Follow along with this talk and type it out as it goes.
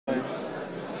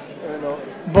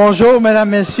Bonjour,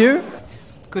 mesdames, messieurs.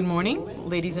 Good morning,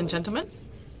 ladies and gentlemen.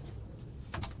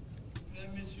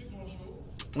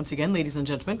 Once again, ladies and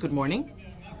gentlemen, good morning.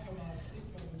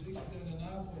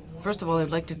 First of all,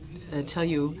 I'd like to tell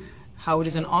you how it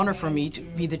is an honor for me to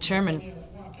be the chairman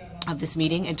of this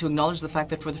meeting and to acknowledge the fact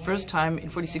that for the first time in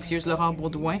 46 years, Laurent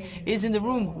Baudouin is in the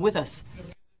room with us.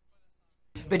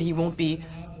 But he won't be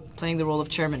playing the role of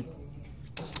chairman.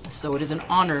 So it is an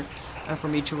honor for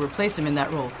me to replace him in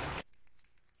that role.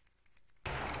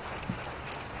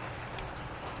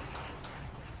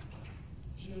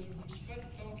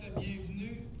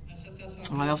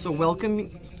 I also welcome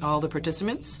all the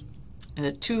participants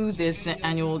to this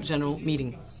annual general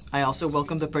meeting. I also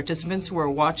welcome the participants who are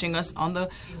watching us on the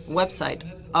website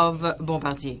of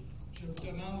Bombardier.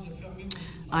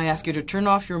 I ask you to turn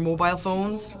off your mobile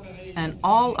phones and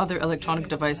all other electronic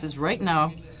devices right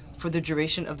now for the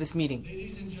duration of this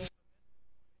meeting.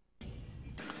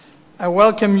 I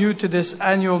welcome you to this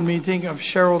annual meeting of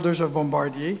shareholders of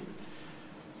Bombardier.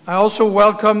 I also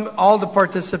welcome all the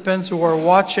participants who are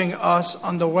watching us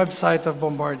on the website of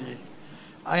Bombardier.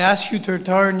 I ask you to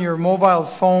turn off your mobile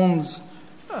phones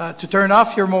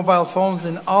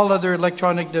and all other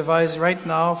electronic devices right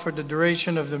now for the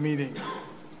duration of the meeting.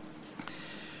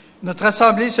 Notre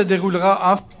assemblée se déroulera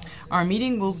en... Our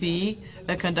meeting will be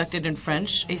conducted in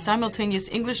French. A simultaneous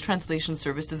English translation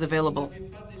service is available.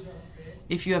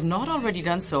 If you have not already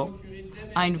done so,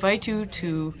 I invite you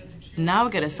to now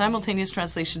get a simultaneous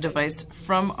translation device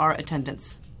from our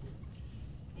attendants.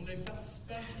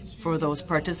 For those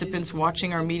participants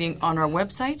watching our meeting on our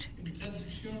website,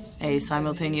 a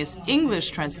simultaneous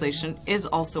English translation is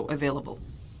also available.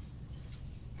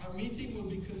 Our meeting will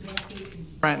be conducted in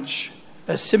French.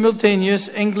 A simultaneous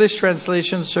English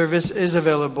translation service is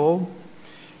available.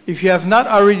 If you have not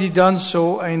already done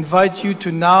so, I invite you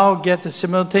to now get a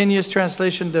simultaneous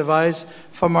translation device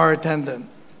from our attendant.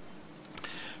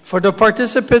 For the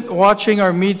participant watching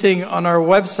our meeting on our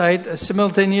website, a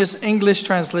simultaneous English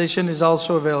translation is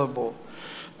also available.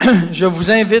 Je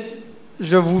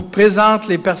vous présente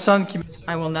les personnes qui...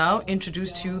 I will now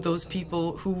introduce to you those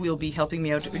people who will be helping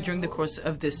me out during the course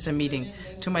of this meeting.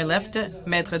 To my left,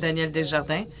 Maître Daniel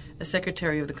Desjardins, the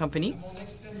Secretary of the company.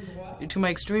 To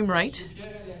my extreme right,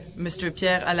 Mr.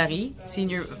 Pierre Allary,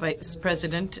 Senior Vice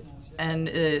President and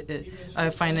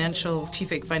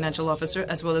Chief Financial Officer,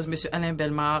 as well as Mr. Alain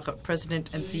Bellemare, President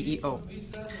and CEO.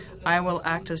 I will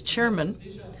act as chairman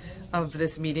of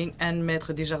this meeting and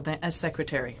Maître Desjardins as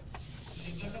secretary.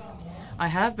 I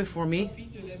have before me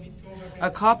a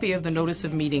copy of the notice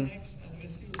of meeting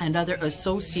and other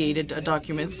associated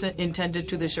documents intended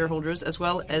to the shareholders, as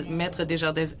well as Maître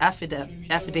Desjardins'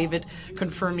 affidavit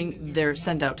confirming their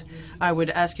send-out. I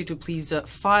would ask you to please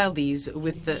file these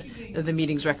with the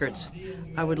meeting's records.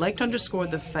 I would like to underscore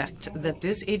the fact that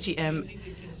this AGM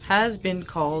has been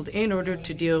called in order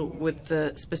to deal with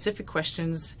the specific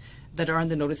questions that are on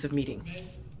the notice of meeting.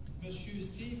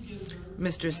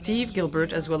 Mr. Steve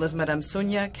Gilbert, as well as Madame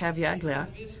Sonia Caviaglia,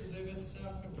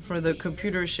 for the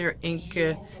Computershare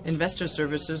Inc. Investor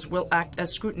Services, will act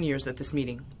as scrutineers at this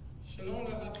meeting.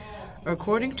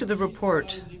 According to the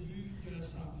report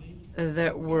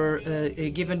that were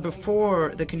given before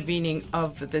the convening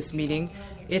of this meeting,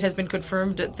 it has been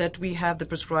confirmed that we have the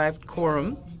prescribed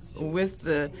quorum with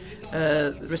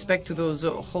respect to those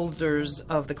holders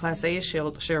of the Class A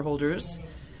shareholders,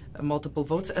 multiple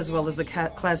votes, as well as the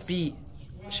Class B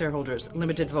shareholders,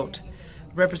 limited vote,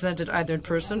 represented either in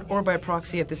person or by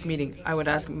proxy at this meeting. I would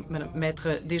ask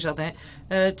Maître Desjardins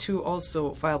to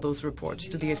also file those reports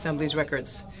to the Assembly's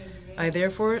records. I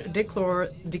therefore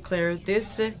declare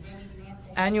this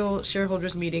annual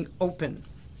shareholders meeting open.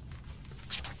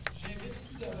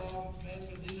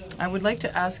 I would like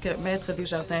to ask Maître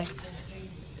Desjardins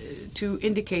to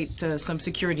indicate some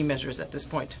security measures at this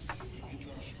point.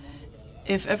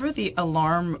 If ever the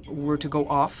alarm were to go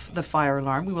off, the fire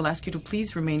alarm, we will ask you to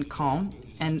please remain calm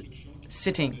and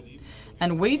sitting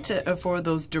and wait for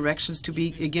those directions to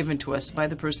be given to us by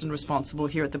the person responsible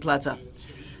here at the plaza.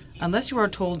 Unless you are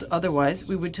told otherwise,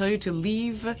 we would tell you to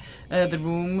leave the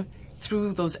room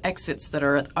through those exits that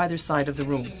are at either side of the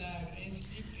room.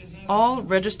 All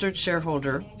registered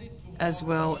shareholder, as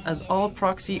well as all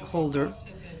proxy holder,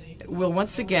 will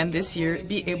once again this year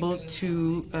be able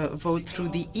to vote through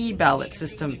the e-ballot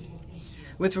system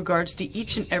with regards to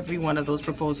each and every one of those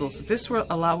proposals. This will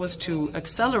allow us to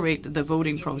accelerate the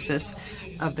voting process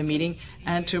of the meeting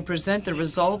and to present the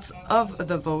results of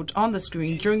the vote on the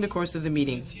screen during the course of the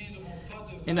meeting.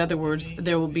 In other words,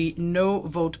 there will be no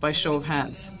vote by show of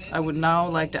hands. I would now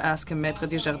like to ask Maître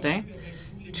Desjardins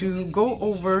to go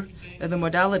over the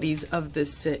modalities of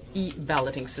this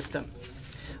e-balloting system.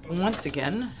 Once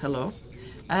again, hello.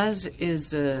 As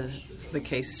is the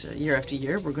case year after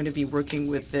year, we're going to be working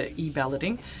with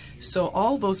e-balloting. So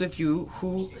all those of you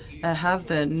who have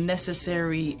the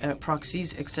necessary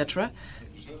proxies, etc.,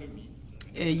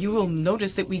 you will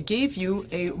notice that we gave you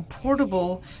a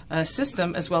portable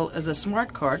system as well as a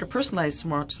smart card, a personalized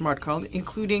smart card,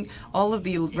 including all of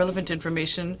the relevant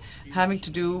information having to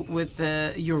do with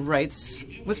your rights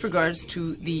with regards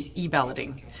to the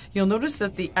e-balloting. You'll notice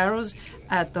that the arrows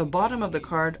at the bottom of the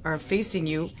card are facing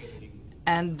you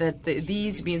and that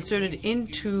these be inserted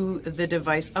into the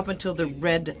device up until the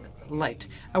red light.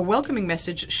 A welcoming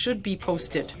message should be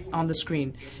posted on the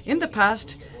screen. In the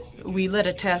past, we led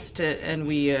a test and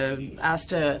we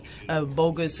asked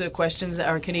bogus questions.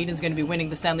 Are Canadians going to be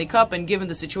winning the Stanley Cup? And given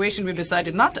the situation, we've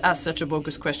decided not to ask such a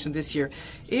bogus question this year.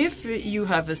 If you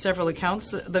have several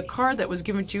accounts, the card that was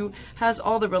given to you has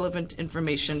all the relevant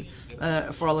information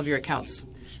for all of your accounts.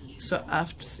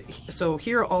 So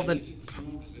here are all the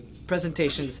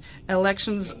presentations.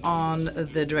 Elections on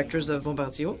the directors of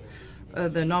Bombardier,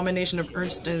 the nomination of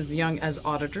Ernst & Young as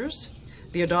auditors,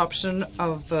 the adoption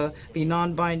of the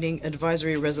non-binding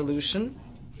advisory resolution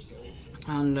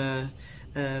on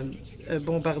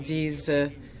Bombardier's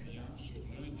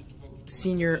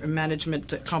senior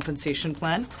management compensation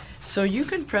plan. So you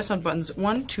can press on buttons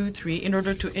 1, 2, 3 in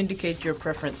order to indicate your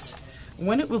preference.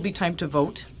 When it will be time to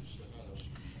vote,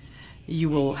 you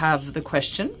will have the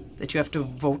question that you have to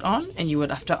vote on, and you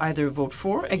would have to either vote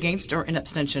for, against, or in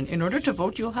abstention. In order to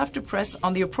vote, you'll have to press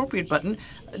on the appropriate button,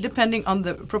 depending on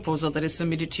the proposal that is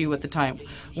submitted to you at the time.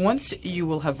 Once you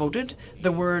will have voted,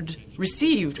 the word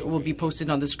received will be posted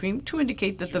on the screen to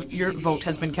indicate that your vote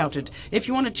has been counted. If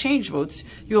you want to change votes,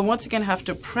 you will once again have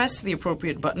to press the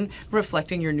appropriate button,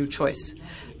 reflecting your new choice.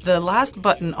 The last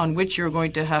button on which you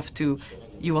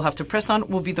will have to press on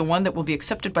will be the one that will be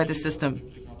accepted by the system.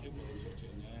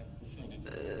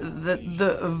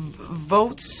 The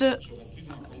votes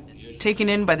taken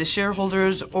in by the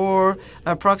shareholders or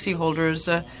proxy holders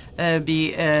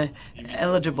be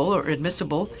eligible or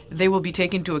admissible, they will be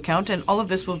taken into account, and all of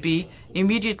this will be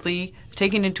immediately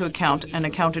taken into account and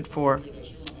accounted for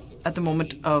at the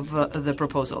moment of the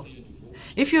proposal.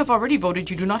 If you have already voted,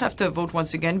 you do not have to vote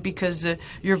once again because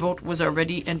your vote was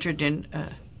already entered in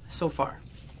so far.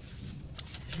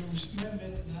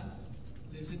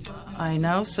 I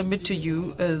now submit to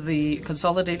you the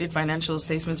consolidated financial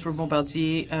statements for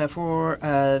Bombardier for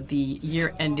the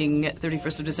year ending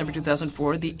 31st of December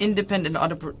 2004, the independent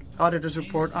auditor's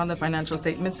report on the financial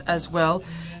statements, as well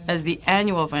as the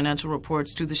annual financial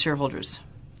reports to the shareholders.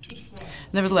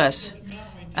 Nevertheless,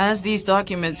 as these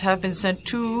documents have been sent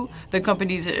to the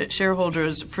company's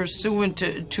shareholders pursuant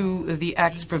to the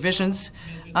Act's provisions,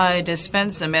 I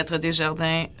dispense Maître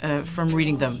Desjardins from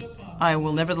reading them. I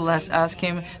will nevertheless ask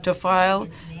him to file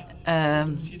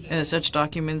such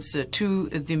documents to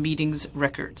the meeting's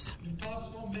records.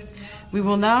 We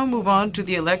will now move on to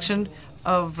the election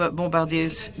of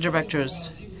Bombardier's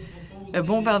directors.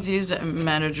 Bombardier's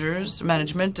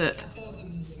management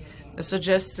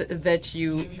suggests that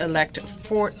you elect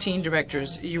 14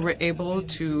 directors. You were able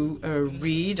to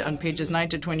read on pages 9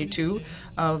 to 22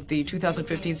 of the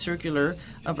 2015 circular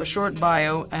of a short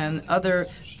bio and other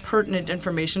pertinent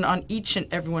information on each and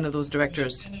every one of those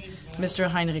directors. Mr.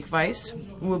 Heinrich Weiss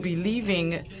will be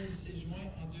leaving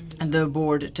the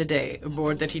board today, a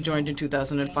board that he joined in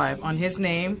 2005. On his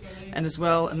name and as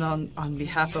well and on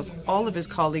behalf of all of his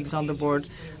colleagues on the board,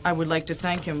 I would like to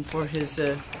thank him for his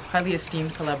highly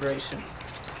esteemed collaboration.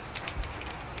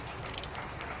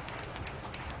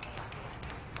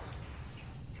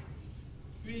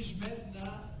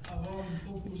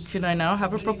 Could I now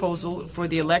have a proposal for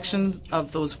the election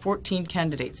of those 14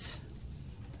 candidates?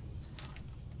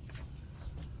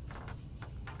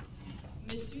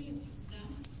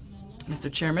 Mr.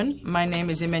 Chairman, my name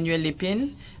is Emmanuel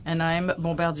Lépine, and I am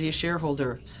Bombardier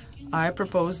shareholder. I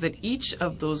propose that each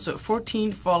of those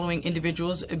 14 following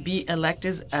individuals be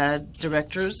elected as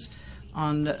directors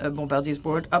on Bombardier's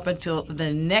board up until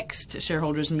the next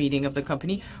shareholders meeting of the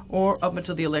company or up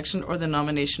until the election or the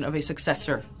nomination of a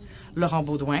successor. Laurent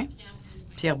Baudouin,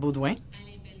 Pierre Baudouin,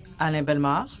 Alain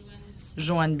Bellemare,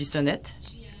 Joanne Bissonnette,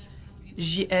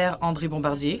 J.R. André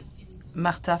Bombardier,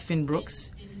 Martha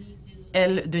Finn-Brooks,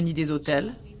 L. Denis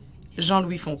Deshôtels,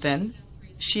 Jean-Louis Fontaine,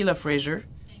 Sheila Fraser,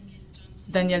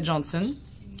 Daniel Johnson,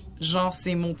 Jean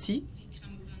C. Monti,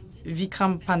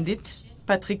 Vikram Pandit,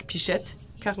 Patrick Pichette,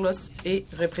 Carlos A.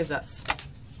 Represas.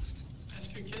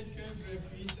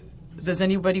 Does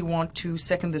anybody want to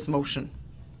second this motion?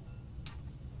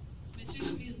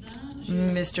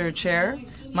 Mr. Chair,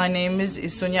 my name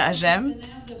is Sonia Agem.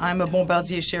 I'm a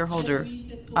Bombardier shareholder.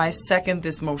 I second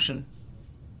this motion.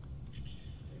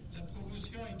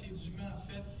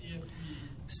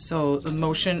 So the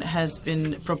motion has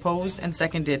been proposed and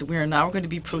seconded. We are now going to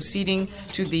be proceeding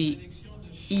to the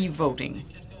e-voting.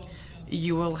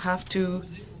 You will have to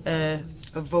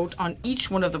vote on each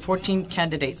one of the 14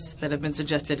 candidates that have been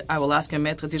suggested. I will ask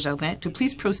Maître Desjardins to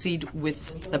please proceed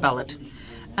with the ballot.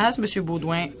 As Monsieur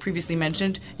Beaudoin previously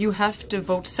mentioned, you have to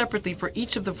vote separately for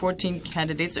each of the 14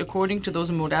 candidates according to those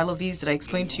modalities that I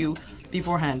explained to you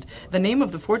beforehand. The name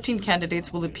of the 14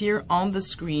 candidates will appear on the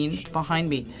screen behind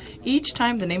me. Each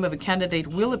time the name of a candidate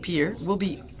will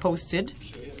be posted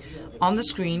on the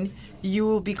screen, you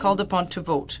will be called upon to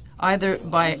vote, either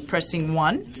by pressing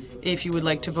 1 if you would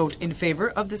like to vote in favor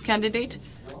of this candidate,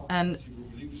 and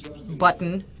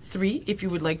button 3 if you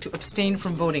would like to abstain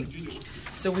from voting.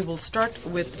 So we will start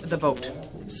with the vote.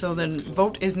 So the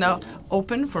vote is now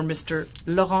open for Mr.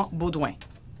 Laurent Beaudoin.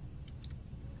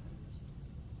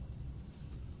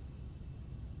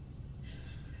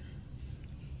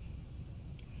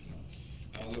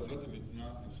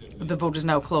 The vote is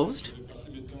now closed.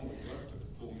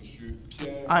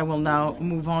 I will now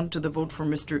move on to the vote for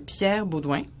Mr. Pierre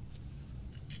Beaudoin.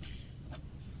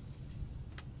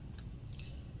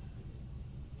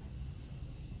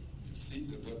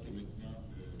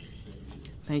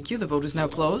 Thank you. The vote is now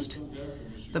closed.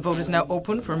 The vote is now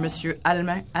open for Monsieur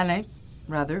Alain Bellemare.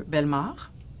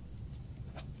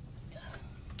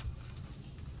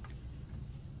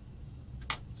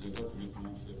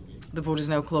 The vote is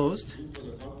now closed.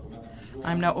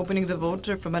 I'm now opening the vote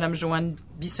for Madame Joanne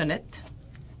Bissonnette.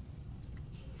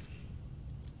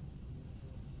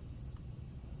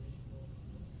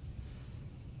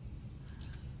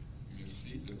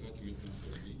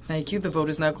 Thank you. The vote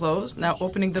is now closed. Now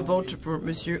opening the vote for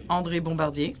Monsieur André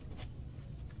Bombardier.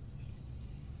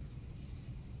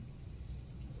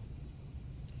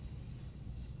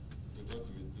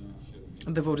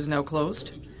 The vote is now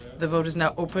closed. The vote is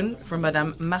now open for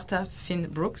Madame Martha Finn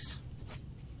Brooks.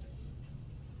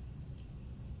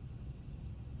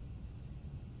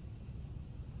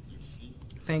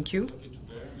 Thank you.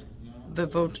 The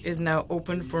vote is now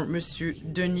open for Monsieur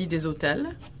Denis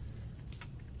Deshôtels.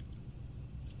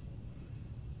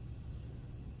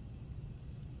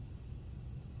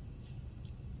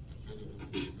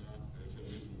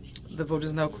 The vote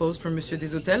is now closed for Monsieur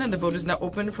Deshôtels, and the vote is now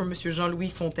open for Monsieur Jean-Louis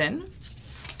Fontaine.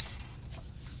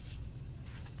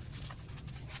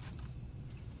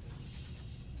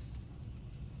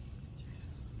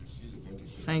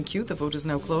 Thank you. The vote is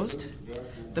now closed.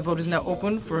 The vote is now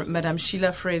open for Madame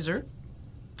Sheila Fraser.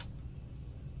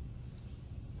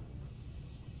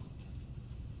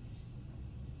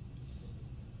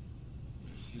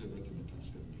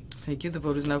 Thank you. The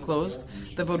vote is now closed.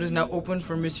 The vote is now open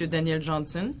for Monsieur Daniel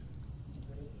Johnson.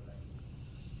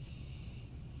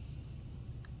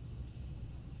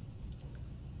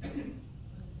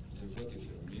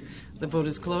 The vote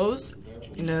is closed.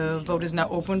 And the vote is now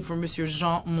open for Monsieur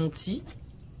Jean Monti.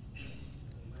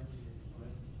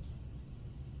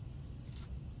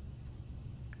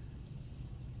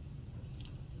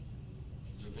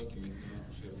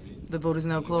 The vote is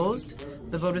now closed.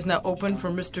 The vote is now open for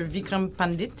Mr. Vikram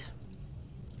Pandit.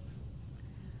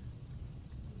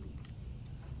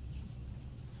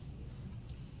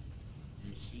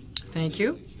 Thank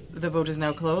you. The vote is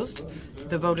now closed.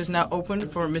 The vote is now open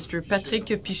for Mr. Patrick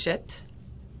Pichette.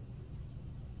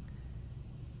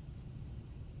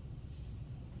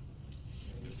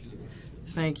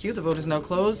 Thank you. The vote is now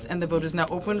closed, and the vote is now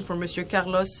open for Mr.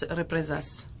 Carlos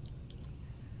Represas.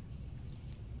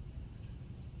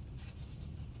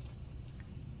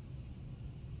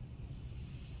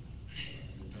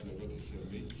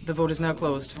 The vote is now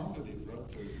closed.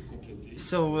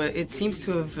 So it seems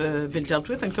to have been dealt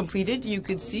with and completed. You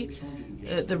could see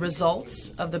the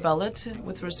results of the ballot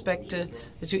with respect to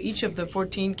each of the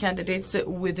 14 candidates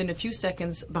within a few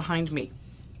seconds behind me.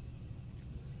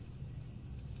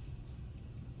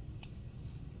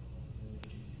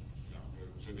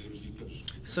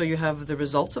 So you have the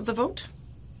results of the vote.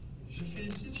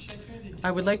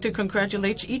 I would like to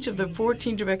congratulate each of the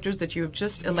 14 directors that you have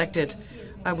just elected.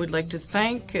 I would like to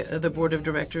thank the Board of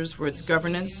Directors for its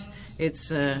governance,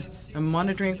 its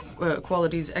monitoring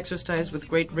qualities exercised with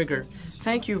great rigor.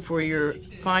 Thank you for your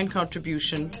fine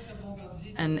contribution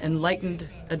and enlightened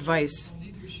advice,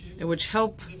 which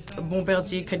help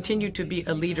Bombardier continue to be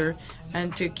a leader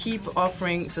and to keep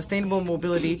offering sustainable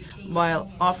mobility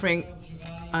while offering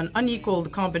an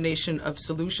unequaled combination of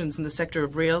solutions in the sector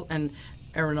of rail and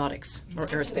aeronautics or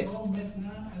aerospace.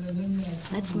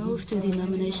 Let's move to the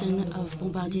nomination of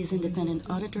Bombardier's independent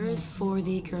auditors for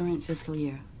the current fiscal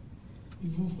year.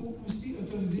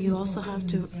 You also have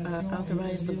to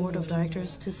authorize the board of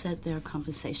directors to set their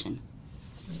compensation.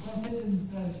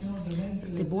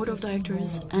 The board of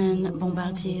directors and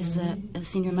Bombardier's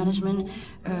senior management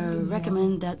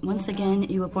recommend that once again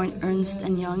you appoint Ernst &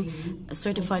 Young,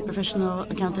 certified professional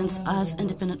accountants, as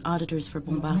independent auditors for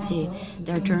Bombardier.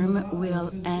 Their term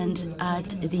will end at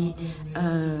the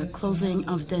closing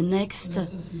of the next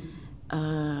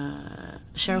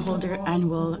shareholder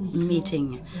annual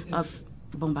meeting of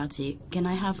Bombardier. Can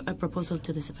I have a proposal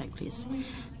to this effect, please?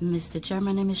 Mr. Chair,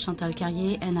 my name is Chantal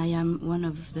Carrier, and I am one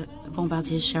of the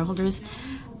Bombardier shareholders.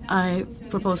 I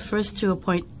propose first to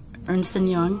appoint Ernst &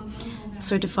 Young,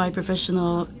 certified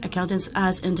professional accountants,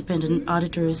 as independent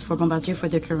auditors for Bombardier for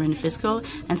the current fiscal,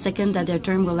 and second, that their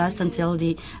term will last until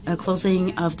the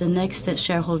closing of the next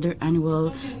shareholder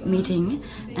annual meeting,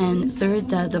 and third,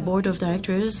 that the board of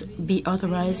directors be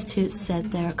authorized to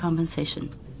set their compensation.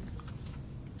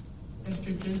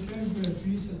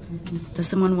 Does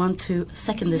someone want to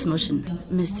second this motion?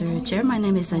 Mr. Chair, my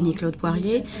name is Annie-Claude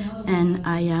Poirier, and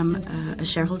I am a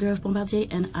shareholder of Bombardier,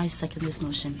 and I second this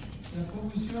motion.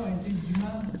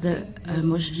 The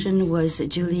motion was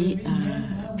duly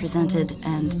presented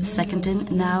and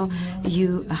seconded. Now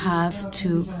you have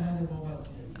to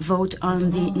vote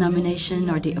on the nomination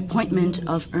or the appointment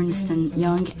of Ernst &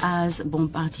 Young as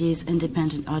Bombardier's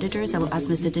independent auditors. I will ask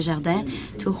Mr. Desjardins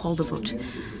to hold the vote.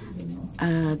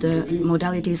 The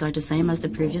modalities are the same as the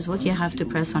previous vote. You have to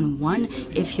press on 1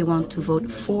 if you want to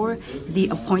vote for the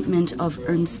appointment of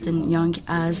Ernst & Young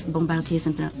as Bombardier's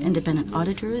independent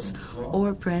auditors,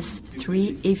 or press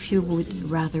 3 if you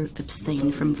would rather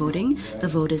abstain from voting. The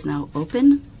vote is now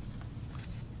open.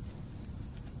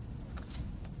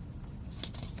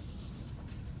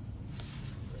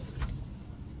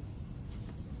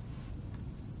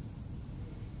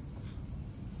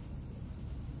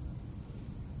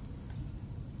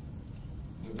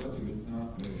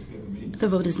 The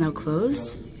vote is now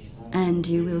closed, and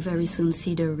you will very soon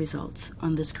see the results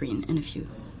on the screen in a few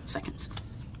seconds.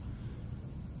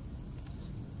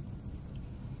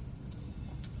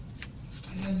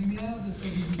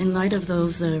 In light of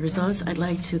those results, I'd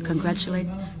like to congratulate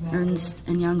Ernst &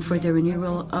 Young for the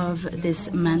renewal of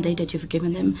this mandate that you've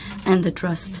given them and the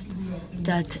trust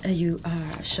that you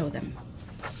show them.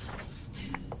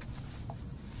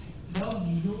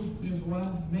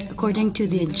 According to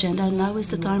the agenda, now is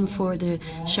the time for the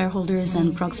shareholders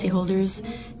and proxy holders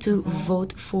to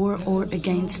vote for or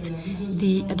against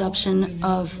the adoption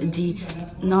of the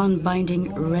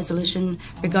non-binding resolution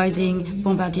regarding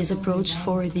Bombardier's approach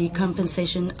for the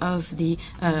compensation of the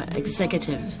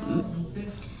executive.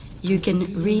 You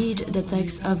can read the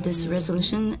text of this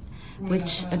resolution,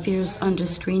 which appears on the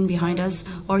screen behind us,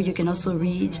 or you can also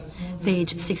read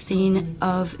page 16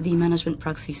 of the Management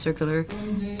Proxy Circular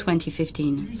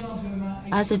 2015.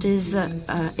 As it is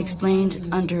explained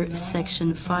under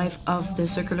Section 5 of the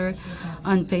circular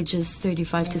on pages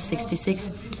 35 to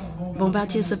 66,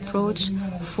 Bombardier's approach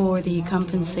for the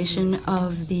compensation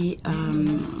of the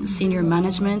senior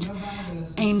management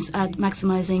aims at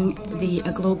maximizing the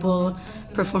global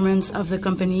performance of the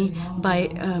company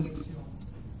by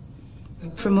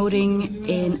promoting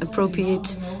an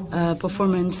appropriate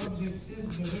performance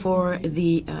for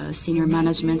the senior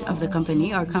management of the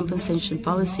company. Our compensation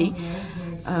policy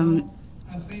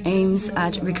aims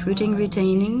at recruiting,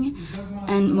 retaining,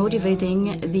 and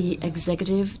motivating the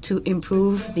executive to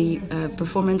improve the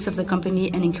performance of the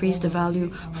company and increase the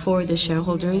value for the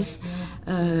shareholders,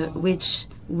 which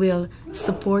will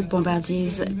support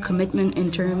Bombardier's commitment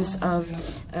in terms of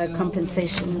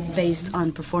compensation based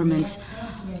on performance.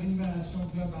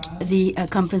 The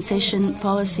compensation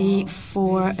policy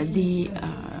for the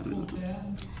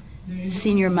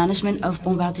senior management of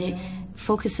Bombardier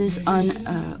focuses on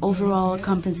overall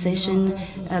compensation,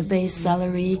 base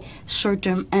salary,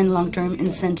 short-term and long-term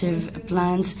incentive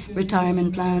plans,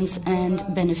 retirement plans, and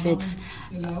benefits.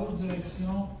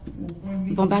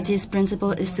 Bombardier's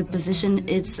principle is to position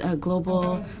its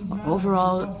global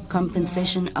overall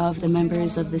compensation of the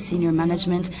members of the senior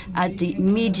management at the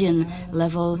median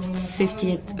level,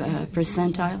 50th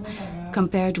percentile,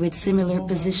 compared with similar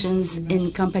positions in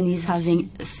companies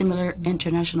having similar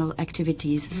international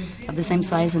activities of the same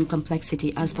size and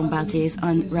complexity as Bombardier's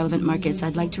on relevant markets.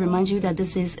 I'd like to remind you that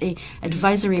this is an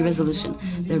advisory resolution.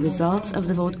 The results of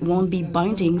the vote won't be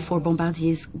binding for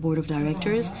Bombardier's board of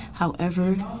directors.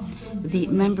 However, the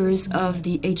members of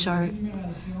the HR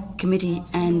Committee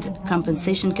and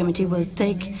Compensation Committee will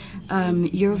take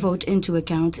your vote into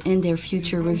account in their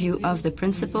future review of the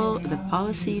principle, the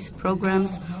policies,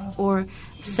 programs, or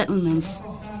settlements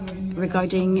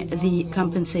regarding the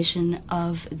compensation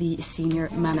of the senior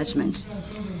management.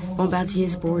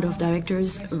 Bombardier's Board of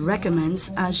Directors recommends,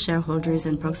 as shareholders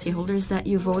and proxy holders, that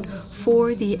you vote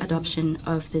for the adoption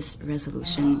of this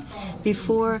resolution.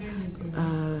 Before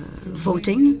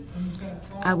voting,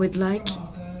 I would like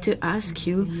to ask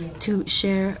you to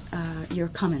share your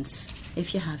comments,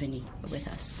 if you have any, with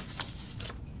us.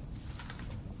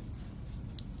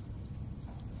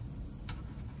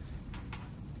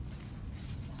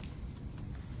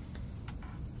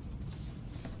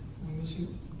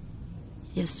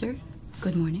 Yes, sir.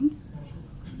 Good morning.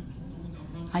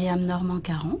 I am Normand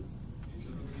Caron,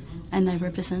 and I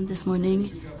represent this morning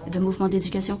the Mouvement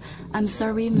d'Éducation. I'm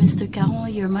sorry, Mr.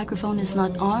 Caron, your microphone is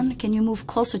not on. Can you move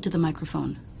closer to the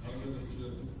microphone?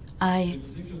 I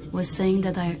was saying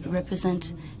that I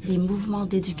represent the Mouvement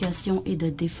d'Éducation et de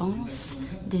Défense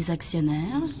des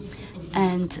Actionnaires.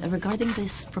 And regarding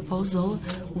this proposal,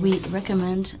 we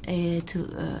recommend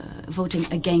voting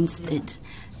against it,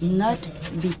 not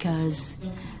because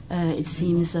it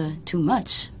seems too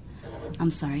much.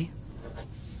 I'm sorry.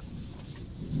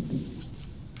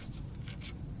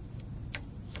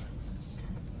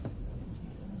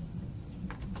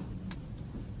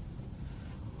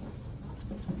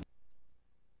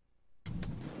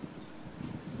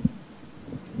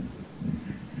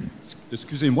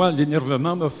 Excusez-moi,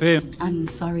 l'énervement m'a fait... I'm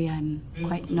sorry, I'm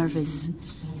quite nervous.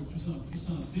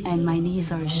 And my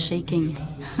knees are shaking.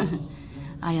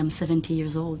 I am 70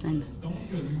 years old and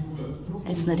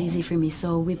it's not easy for me.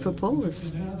 So we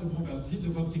propose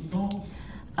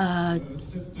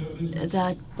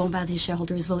that Bombardier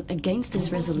shareholders vote against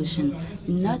this resolution,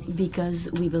 not because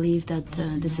we believe that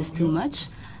this is too much.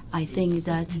 I think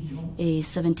that a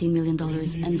 $17 million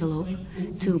envelope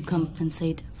to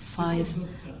compensate 5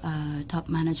 top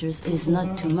managers is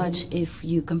not too much if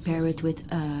you compare it with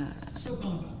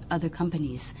other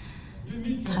companies.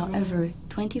 However,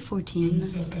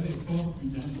 2014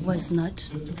 was not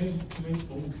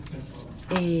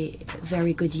a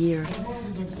very good year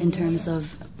in terms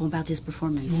of Bombardier's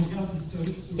performance.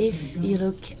 If you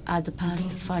look at the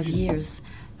past 5 years,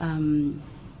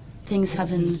 things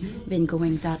haven't been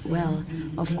going that well.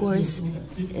 Of course,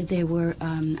 there were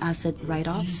asset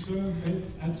write-offs,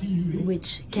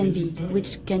 which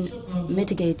can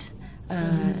mitigate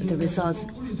the results.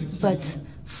 But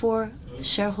for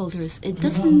shareholders, it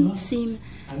doesn't seem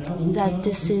that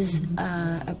this is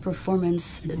a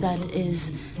performance that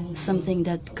is something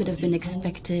that could have been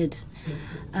expected.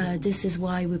 This is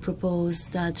why we propose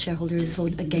that shareholders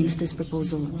vote against this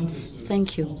proposal.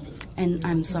 Thank you. And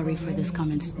I'm sorry for this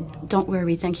comment. Don't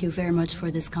worry. Thank you very much for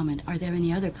this comment. Are there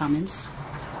any other comments?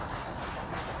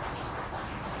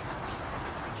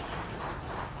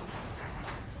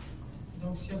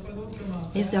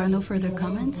 If there are no further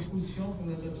comments,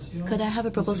 could I have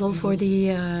a proposal for the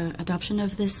adoption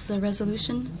of this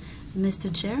resolution? Mr.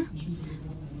 Chair,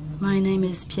 my name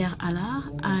is Pierre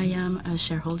Allard. I am a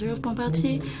shareholder of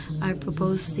Bombardier. I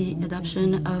propose the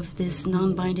adoption of this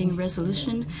non-binding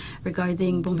resolution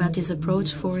regarding Bombardier's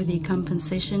approach for the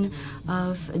compensation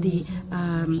of the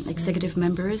executive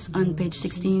members on page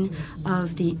 16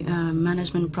 of the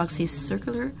Management Proxy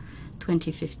Circular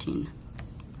 2015.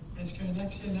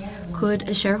 Could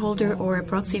a shareholder or a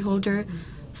proxy holder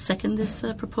second this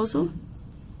proposal?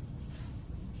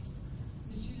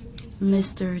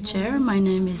 Mr. Chair, my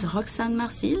name is Roxane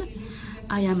Marcil.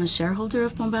 I am a shareholder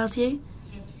of Bombardier,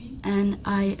 and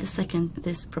I second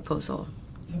this proposal.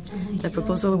 The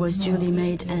proposal was duly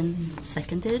made and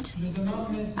seconded.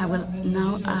 I will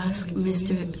now ask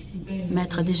Mr.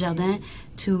 Maître Desjardins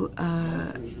to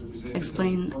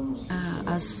explain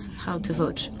us how to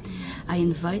vote. I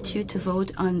invite you to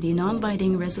vote on the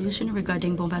non-binding resolution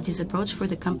regarding Bombardier's approach for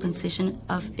the compensation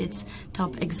of its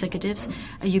top executives.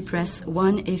 You press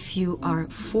 1 if you are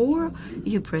for,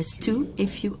 you press 2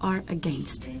 if you are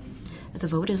against. The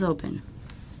vote is open.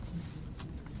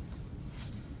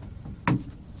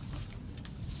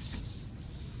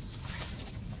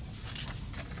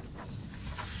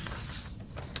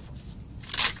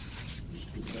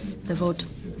 The vote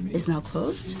is now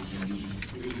closed,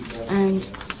 and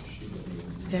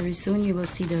very soon you will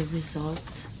see the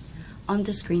result on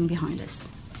the screen behind us.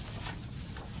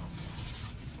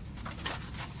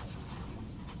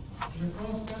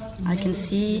 I can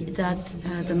see that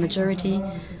the majority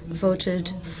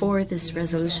voted for this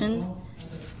resolution.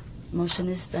 Motion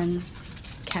is then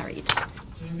carried.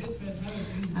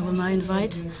 I will now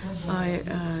invite our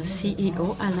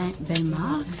CEO, Alain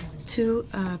Bellemare, to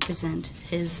present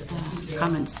his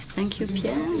comments. Thank you,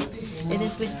 Pierre. It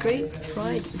is with great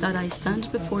pride that I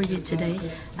stand before you today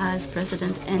as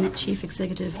President and Chief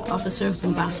Executive Officer of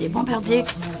Bombardier. Bombardier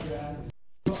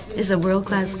is a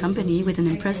world-class company with an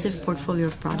impressive portfolio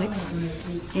of products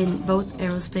in both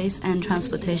aerospace and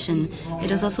transportation. It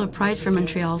is also a pride for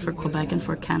Montreal, for Quebec, and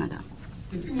for Canada.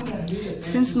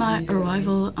 Since my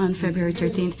arrival on February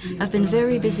 13th, I've been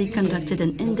very busy conducting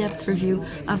an in-depth review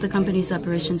of the company's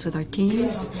operations with our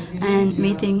teams and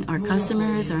meeting our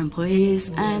customers, our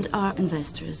employees, and our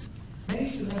investors.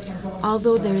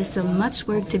 Although there is still much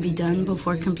work to be done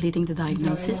before completing the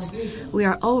diagnosis, we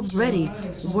are already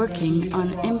working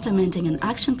on implementing an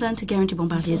action plan to guarantee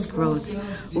Bombardier's growth.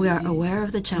 We are aware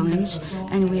of the challenge,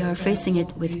 and we are facing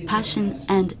it with passion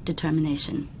and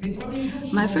determination.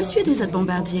 My first few days at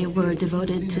Bombardier were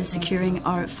devoted to securing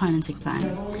our financing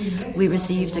plan. We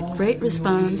received a great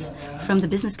response from the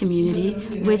business community,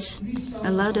 which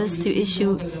allowed us to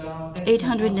issue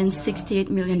 $868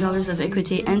 million of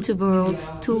equity and to borrow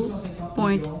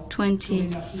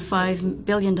 $2.25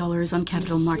 billion on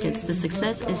capital markets. The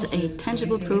success is a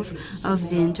tangible proof of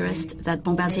the interest that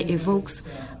Bombardier evokes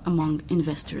among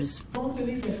investors.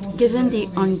 Given the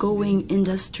ongoing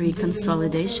industry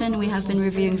consolidation, we have been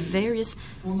reviewing various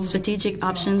strategic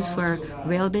options for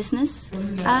rail business,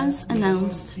 as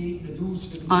announced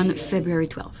on February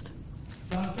 12th.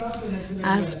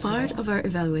 As part of our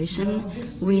evaluation,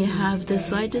 we have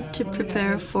decided to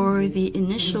prepare for the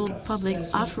initial public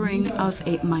offering of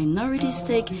a minority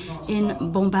stake in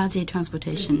Bombardier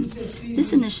Transportation.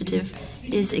 This initiative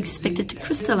is expected to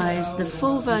crystallize the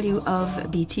full value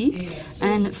of BT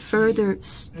and further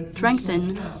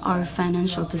strengthen our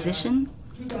financial position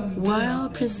while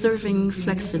preserving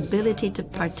flexibility to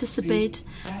participate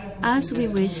as we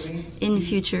wish in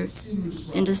future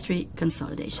industry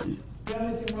consolidation.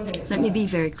 Let me be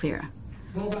very clear.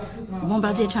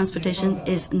 Bombardier Transportation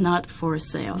is not for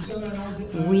sale.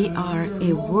 We are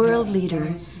a world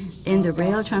leader in the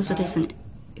rail transportation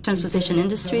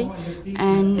industry,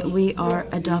 and we are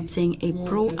adopting a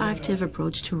proactive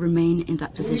approach to remain in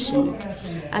that position.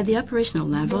 At the operational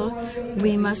level,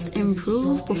 we must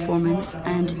improve performance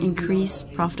and increase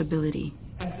profitability.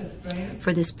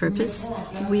 For this purpose,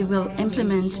 we will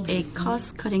implement a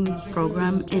cost-cutting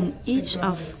program in each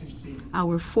of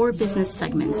our 4 business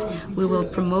segments. We will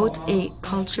promote a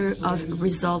culture of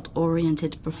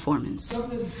result-oriented performance.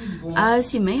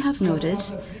 As you may have noted,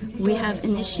 we have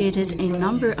initiated a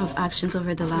number of actions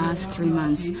over the last 3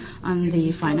 months. On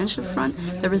the financial front,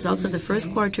 the results of the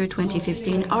first quarter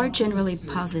 2015 are generally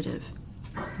positive.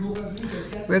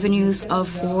 Revenues of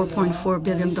 $4.4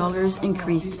 billion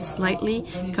increased slightly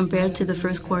compared to the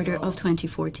first quarter of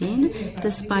 2014,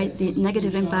 despite the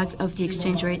negative impact of the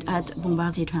exchange rate at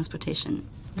Bombardier Transportation.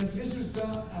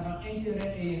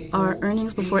 Our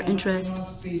earnings before interest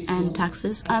and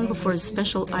taxes and before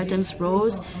special items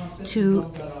rose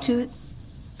to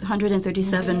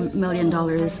 $237 million.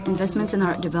 Investments in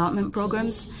our development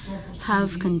programs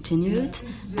have continued,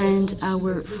 and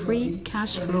our free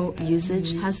cash flow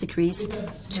usage has decreased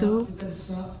to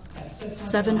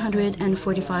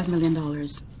 $745 million.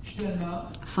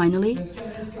 Finally,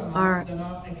 our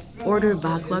order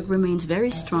backlog remains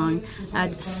very strong at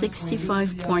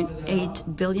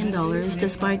 $65.8 billion,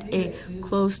 despite a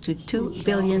close to $2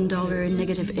 billion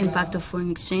negative impact of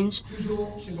foreign exchange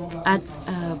at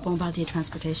Bombardier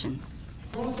Transportation.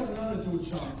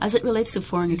 As it relates to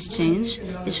foreign exchange,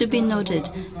 it should be noted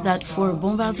that for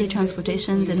Bombardier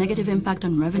Transportation, the negative impact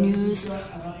on revenues,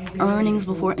 earnings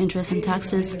before interest and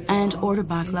taxes, and order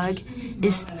backlog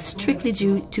is strictly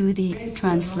due to the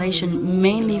translation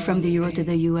mainly from the euro to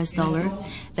the US dollar.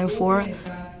 Therefore,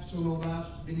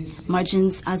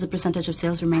 margins as a percentage of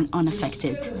sales remain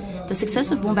unaffected. The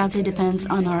success of Bombardier depends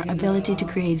on our ability to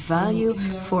create value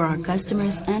for our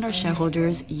customers and our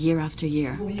shareholders year after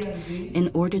year.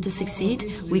 In order to succeed,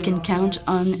 we can count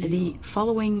on the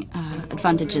following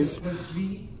advantages: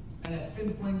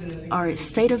 our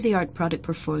state-of-the-art product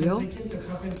portfolio,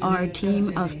 our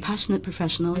team of passionate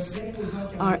professionals,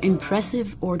 our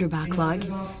impressive order backlog,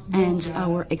 and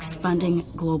our expanding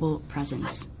global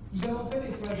presence.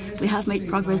 We have made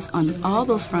progress on all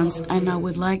those fronts, and I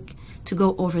would like to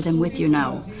go over them with you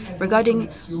now. Regarding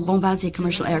Bombardier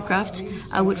commercial aircraft,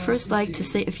 I would first like to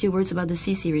say a few words about the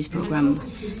C-Series program.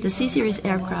 The C-Series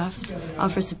aircraft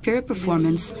offer superior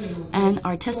performance, and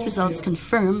our test results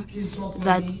confirm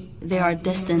that they are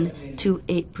destined to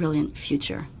a brilliant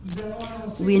future.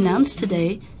 We announced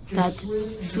today that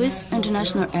Swiss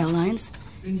International Airlines,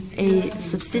 a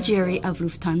subsidiary of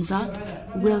Lufthansa,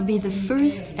 will be the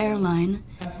first airline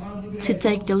to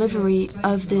take delivery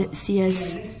of the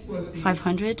CS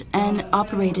 500 and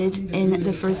operated in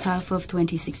the first half of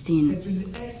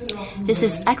 2016. This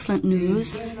is excellent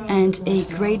news and a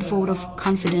great vote of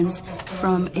confidence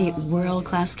from a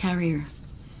world-class carrier.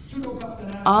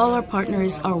 All our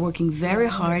partners are working very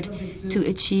hard to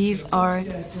achieve our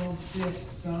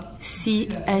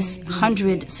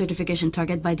CS100 certification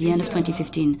target by the end of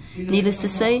 2015. Needless to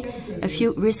say, a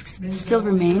few risks still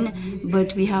remain,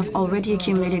 but we have already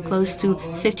accumulated close to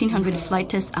 1,500 flight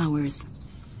test hours.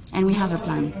 And we have a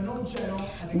plan.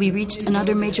 We reached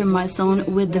another major milestone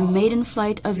with the maiden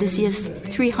flight of the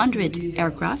CS300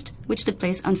 aircraft, which took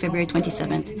place on February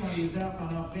 27th.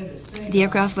 The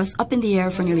aircraft was up in the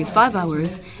air for nearly 5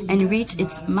 hours and reached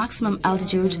its maximum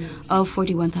altitude of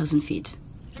 41,000 feet.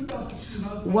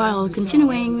 While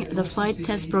continuing the flight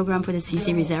test program for the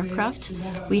C-Series aircraft,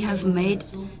 we have made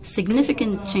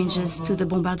significant changes to the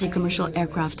Bombardier commercial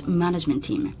aircraft management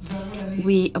team.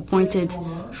 We appointed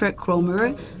Fred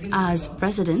Cromer as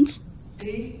president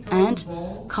and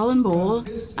Colin Ball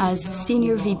as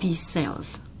senior VP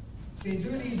sales.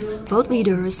 Both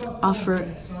leaders offer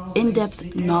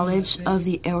in-depth knowledge of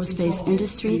the aerospace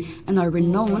industry and are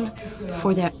renowned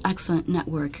for their excellent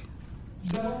network.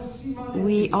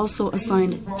 We also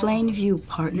assigned Plainview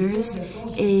Partners,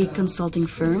 a consulting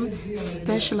firm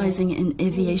specializing in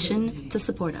aviation, to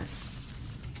support us.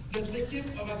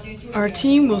 Our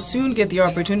team will soon get the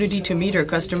opportunity to meet our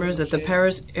customers at the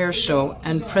Paris Air Show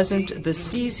and present the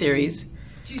C-Series,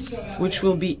 which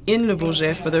will be in Le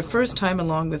Bourget for the first time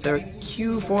along with our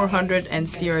Q400 and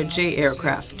CRJ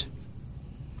aircraft.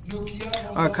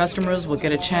 Our customers will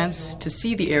get a chance to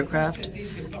see the aircraft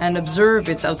and observe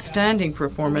its outstanding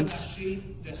performance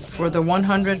for the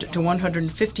 100 to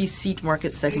 150 seat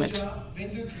market segment.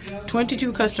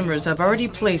 22 customers have already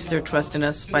placed their trust in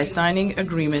us by signing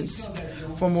agreements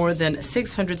for more than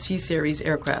 600 C-Series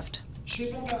aircraft.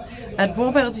 At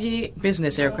Bombardier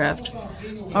Business Aircraft,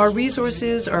 our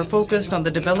resources are focused on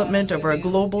the development of our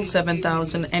global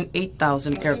 7,000 and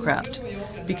 8,000 aircraft,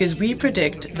 because we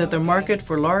predict that the market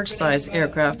for large-size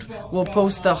aircraft will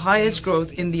post the highest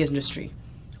growth in the industry.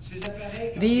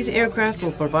 These aircraft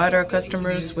will provide our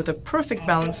customers with a perfect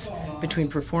balance between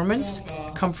performance,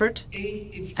 comfort,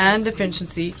 and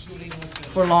efficiency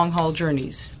for long-haul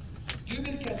journeys.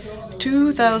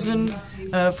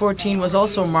 2014 was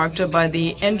also marked by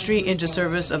the entry into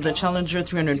service of the Challenger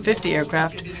 350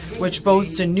 aircraft, which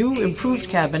boasts a new improved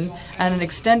cabin and an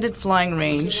extended flying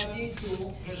range.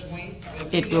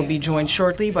 It will be joined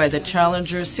shortly by the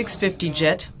Challenger 650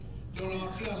 jet,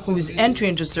 whose entry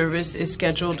into service is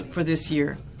scheduled for this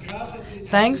year.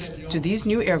 Thanks to these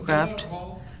new aircraft,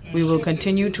 we will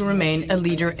continue to remain a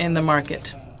leader in the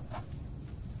market.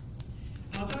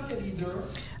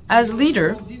 As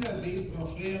leader,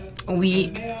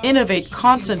 we innovate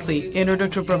constantly in order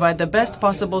to provide the best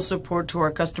possible support to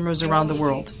our customers around the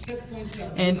world.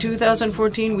 In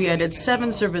 2014, we added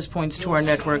 7 service points to our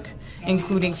network,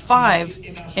 including 5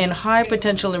 in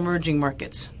high-potential emerging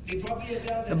markets.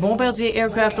 The Bombardier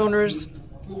aircraft owners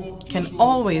can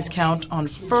always count on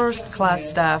first-class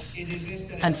staff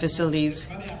and facilities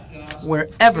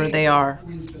wherever they are.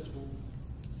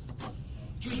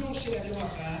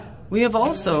 We have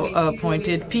also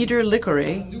appointed Peter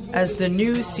Licoret as the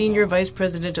new Senior Vice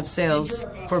President of Sales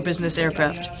for Business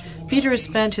Aircraft. Peter has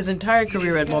spent his entire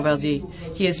career at Bombardier.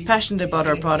 He is passionate about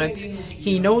our products,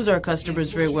 he knows our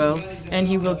customers very well, and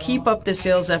he will keep up the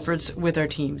sales efforts with our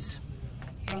teams.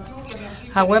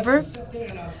 However,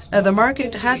 the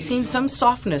market has seen some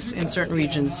softness in certain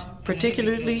regions,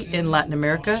 particularly in Latin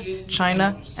America,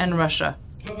 China, and Russia,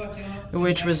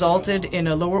 which resulted in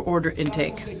a lower order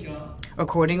intake.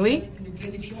 Accordingly,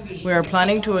 we are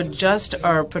planning to adjust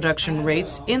our production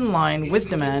rates in line with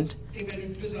demand,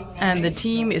 and the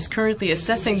team is currently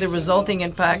assessing the resulting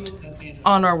impact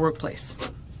on our workplace.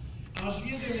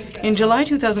 In July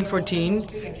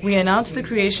 2014, we announced the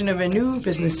creation of a new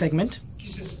business segment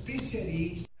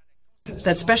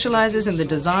that specializes in the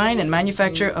design and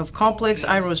manufacture of complex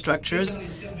aerostructures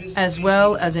as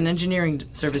well as in engineering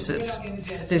services.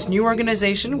 This new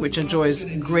organization, which enjoys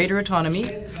greater autonomy,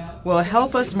 will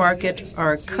help us market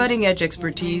our cutting-edge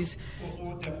expertise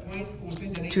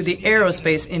to the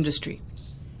aerospace industry.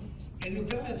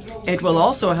 It will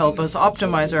also help us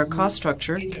optimize our cost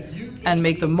structure and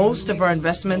make the most of our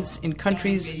investments in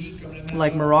countries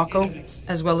like Morocco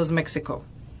as well as Mexico.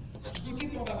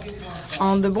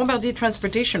 On the Bombardier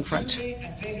transportation front,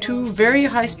 2 very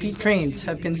high-speed trains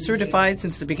have been certified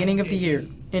since the beginning of the year.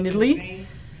 In Italy,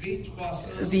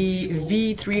 the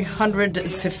V300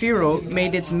 Zefiro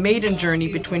made its maiden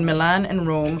journey between Milan and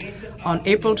Rome on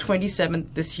April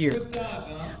 27th this year.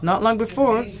 Not long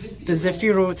before, the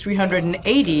Zefiro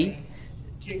 380,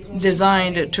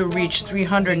 designed to reach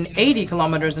 380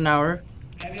 kilometers an hour,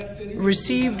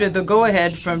 received the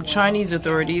go-ahead from Chinese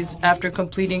authorities after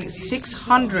completing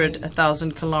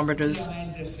 600,000 kilometers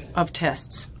of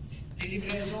tests.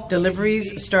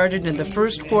 Deliveries started in the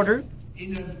first quarter,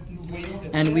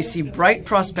 and we see bright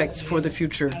prospects for the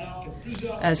future,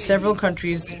 as several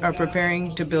countries are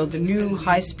preparing to build new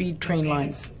high-speed train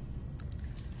lines.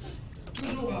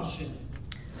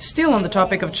 Still on the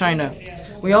topic of China,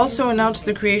 we also announced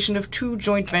the creation of 2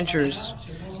 joint ventures.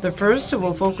 The first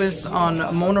will focus on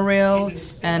monorail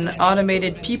and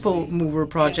automated people mover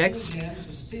projects,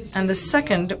 and the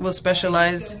second will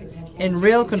specialize in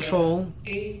rail control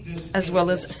as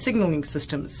well as signaling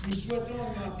systems.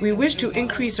 We wish to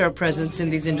increase our presence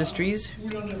in these industries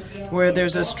where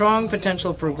there's a strong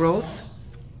potential for growth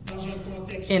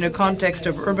in a context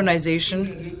of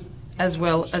urbanization as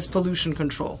well as pollution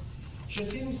control.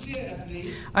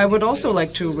 I would also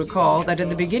like to recall that in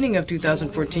the beginning of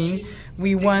 2014,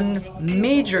 we won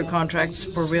major contracts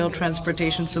for rail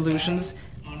transportation solutions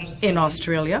in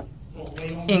Australia,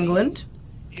 England,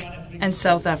 and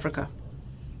South Africa.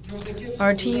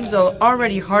 Our teams are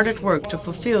already hard at work to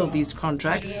fulfill these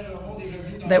contracts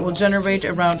that will generate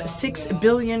around $6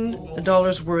 billion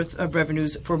worth of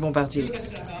revenues for Bombardier.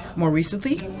 More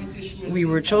recently, we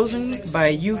were chosen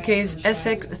by UK's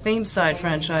Essex Thameside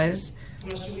franchise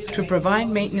to provide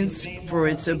maintenance for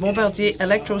its Bombardier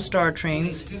Electrostar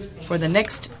trains for the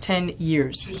next 10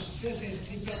 years.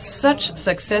 Such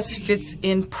success fits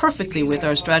in perfectly with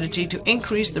our strategy to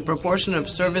increase the proportion of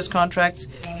service contracts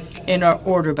in our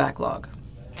order backlog.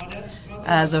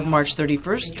 As of March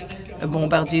 31st,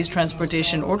 Bombardier's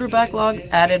transportation order backlog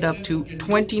added up to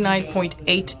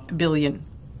 $29.8 billion.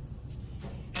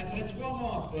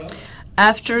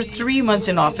 After 3 months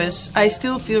in office, I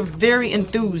still feel very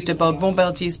enthused about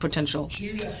Bombardier's potential.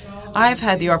 I've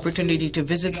had the opportunity to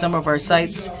visit some of our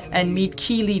sites and meet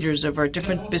key leaders of our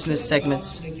different business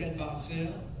segments.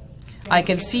 I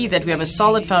can see that we have a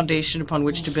solid foundation upon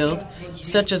which to build,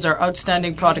 such as our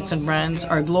outstanding products and brands,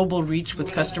 our global reach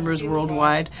with customers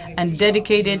worldwide, and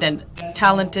dedicated and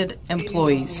talented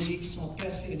employees,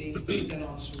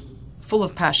 full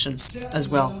of passion as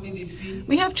well.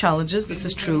 We have challenges, this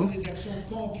is true,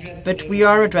 but we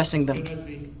are addressing them.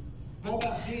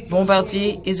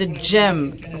 Bombardier is a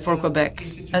gem for Quebec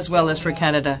as well as for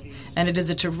Canada, and it is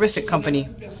a terrific company.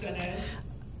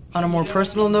 On a more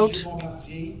personal note,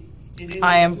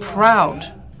 I am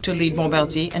proud to lead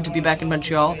Bombardier and to be back in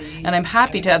Montreal, and I'm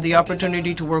happy to have the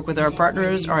opportunity to work with our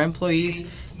partners, our employees,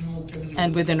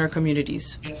 and within our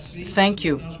communities. Thank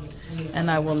you. And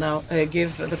I will now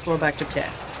give the floor back to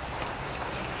Pierre.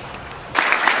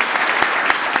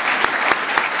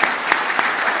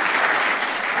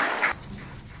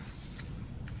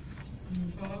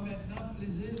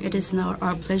 It is now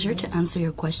our pleasure to answer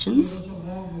your questions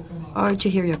or to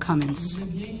hear your comments.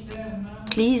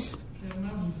 Please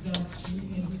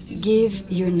give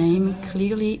your name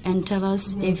clearly and tell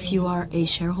us if you are a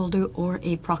shareholder or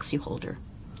a proxy holder.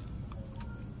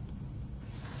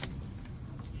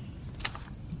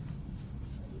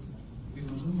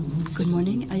 Good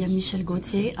morning. I am Michel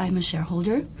Gauthier. I'm a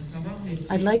shareholder.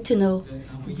 I'd like to know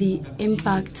the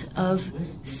impact of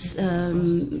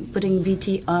putting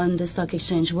BT on the stock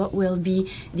exchange. What will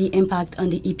be the impact on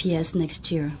the EPS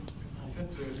next year?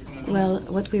 Well,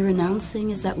 what we're announcing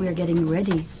is that we're getting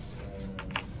ready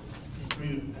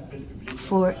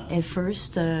for a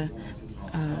first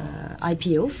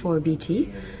IPO for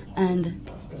BT, and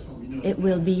it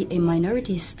will be a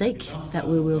minority stake that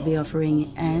we will be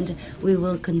offering, and we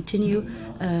will continue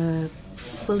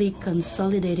fully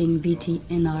consolidating BT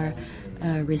in our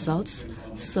results,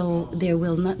 so there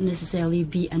will not necessarily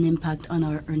be an impact on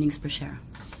our earnings per share.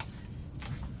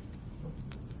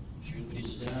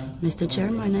 Mr.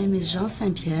 Chair, my name is Jean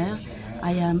Saint-Pierre.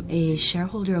 I am a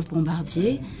shareholder of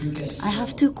Bombardier. I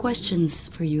have 2 questions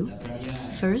for you.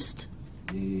 First,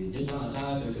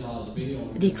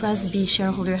 the Class B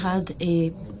shareholder had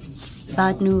a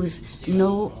bad news.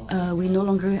 No, we no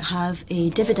longer have a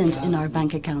dividend in our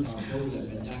bank accounts.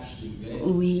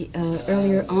 We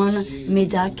earlier on,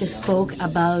 MEDAC spoke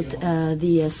about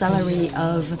the salary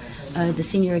of the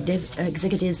senior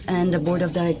executives and the board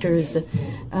of directors.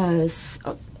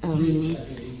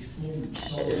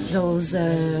 Those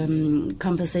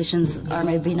compensations are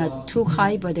maybe not too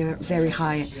high, but they're very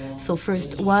high. So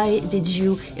first, why did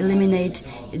you eliminate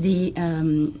the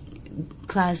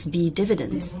Class B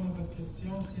dividends?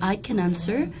 I can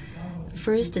answer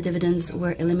First, the dividends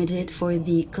were eliminated for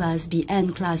the Class B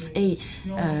and Class A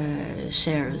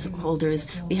shareholders.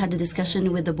 We had a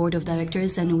discussion with the board of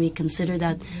directors, and we consider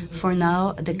that for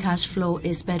now the cash flow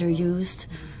is better used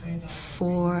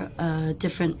for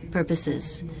different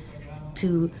purposes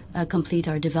to complete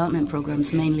our development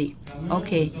programs mainly.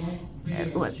 Okay.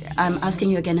 I'm asking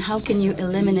you again, how can you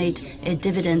eliminate a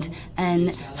dividend,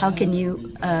 and how can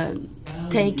you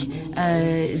take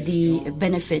the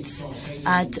benefits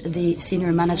at the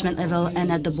senior management level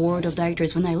and at the board of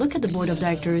directors? When I look at the board of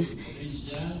directors,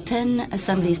 10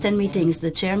 assemblies, 10 meetings,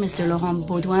 the chair, Mr. Laurent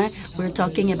Baudouin, we're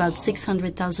talking about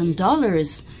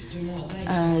 $600,000.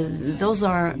 Those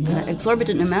are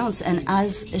exorbitant amounts, and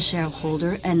as a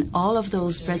shareholder and all of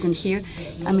those present here,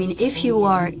 I mean, if you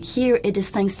are here, it is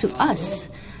thanks to us.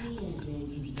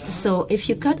 So if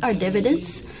you cut our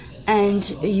dividends and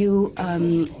you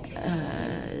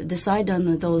decide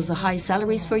on those high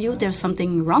salaries for you, there's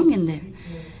something wrong in there.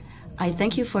 I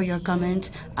thank you for your comment.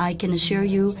 I can assure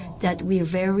you that we are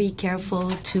very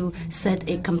careful to set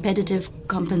a competitive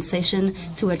compensation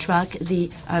to attract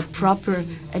the proper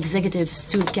executives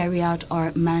to carry out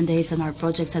our mandates and our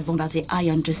projects at Bombardier. I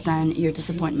understand your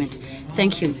disappointment.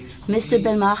 Thank you. Mr.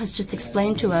 Bellemare has just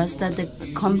explained to us that the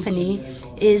company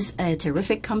is a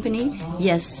terrific company.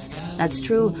 Yes, that's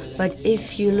true. But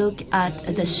if you look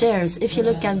at the shares, if you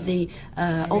look at the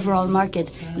overall market,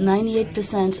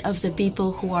 98% of the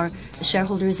people who are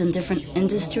shareholders in different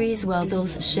industries, well,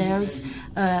 those shares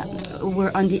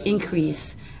were on the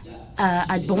increase.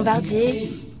 At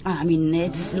Bombardier, I mean,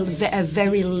 it's a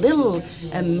very little,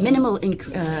 minimal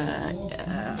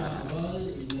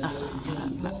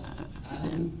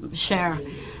share.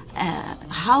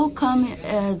 How come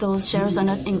those shares are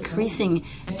not increasing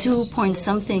 2 point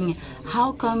something?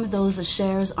 How come those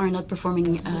shares are not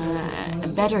performing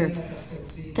better?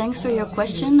 Thanks for your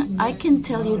question. I can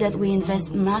tell you that we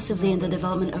invest massively in the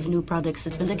development of new products.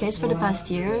 It's been the case for the past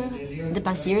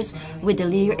years with the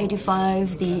Lear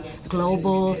 85, the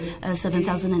Global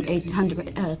 7,000 and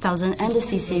 800,000, and the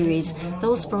C-Series.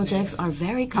 Those projects are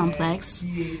very complex,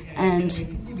 and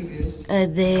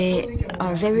they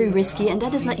are very risky, and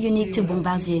that is not unique to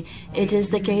Bombardier. It is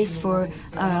the case for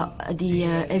the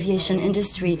aviation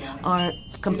industry. Our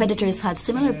competitors had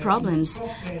similar problems,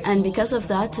 and because of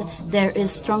that, there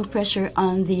is strong pressure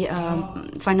on the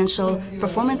financial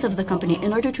performance of the company.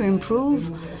 In order to improve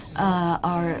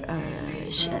our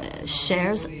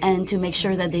shares and to make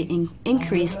sure that they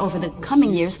increase over the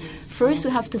coming years, first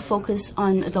we have to focus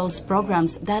on those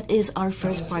programs. That is our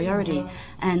first priority.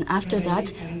 And after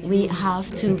that, we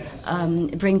have to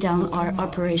bring down our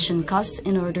operation costs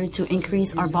in order to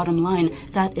increase our bottom line.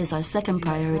 That is our second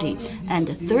priority. And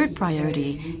the third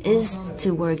priority is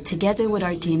to work together with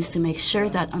our teams to make sure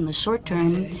that on the short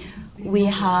term, we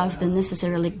have the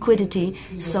necessary liquidity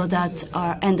so that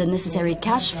and the necessary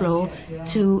cash flow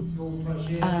to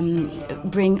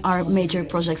bring our major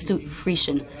projects to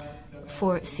fruition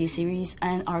for C-Series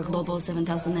and our Global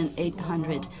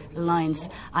 7,800 lines.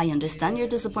 I understand your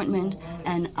disappointment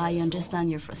and I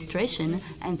understand your frustration,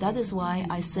 and that is why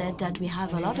I said that we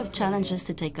have a lot of challenges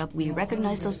to take up. We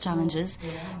recognize those challenges,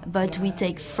 but we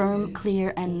take firm,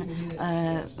 clear, and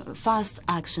fast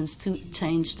actions to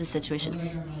change the situation.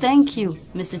 Thank you,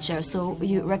 Mr. Chair. So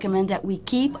you recommend that we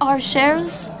keep our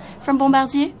shares from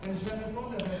Bombardier?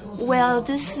 Well,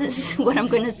 this is what I'm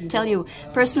going to tell you.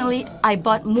 Personally, I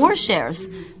bought more shares.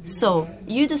 So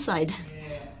you decide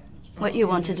what you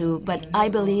want to do. But I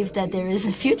believe that there is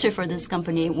a future for this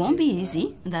company. It won't be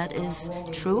easy. That is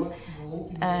true.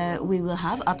 We will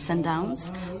have ups and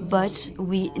downs, but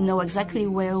we know exactly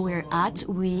where we're at.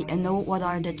 We know what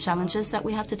are the challenges that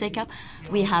we have to take up.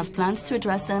 We have plans to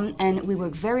address them, and we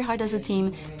work very hard as a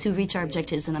team to reach our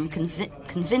objectives. And I'm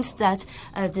convinced that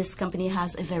this company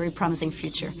has a very promising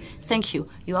future. Thank you.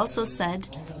 You also said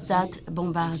that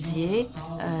Bombardier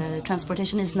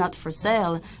transportation is not for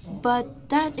sale, but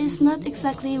that is not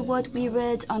exactly what we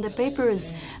read on the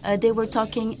papers. They were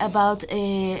talking about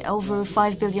over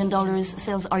 $5 billion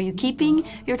sales. Are you keeping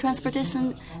your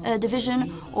transportation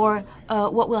division, or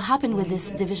what will happen with this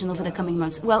division over the coming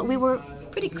months? Well, we were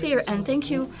pretty clear, and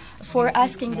thank you for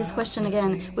asking this question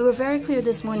again. We were very clear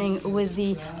this morning with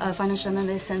the financial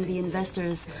analysts and the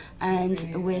investors,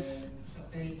 and with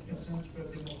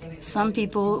some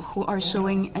people who are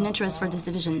showing an interest for this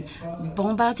division.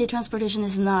 Bombardier Transportation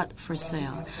is not for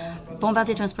sale.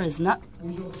 Bombardier Transport is not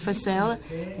for sale.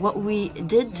 What we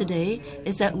did today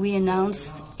is that we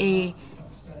announced an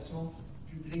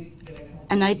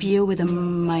IPO with a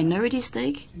minority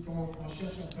stake.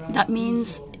 That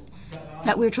means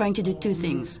that we're trying to do two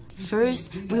things.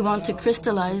 First, we want to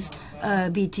crystallize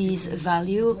BT's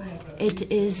value.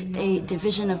 It is a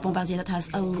division of Bombardier that has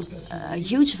a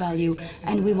huge value,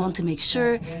 and we want to make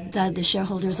sure that the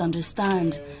shareholders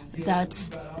understand that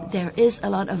there is a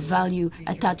lot of value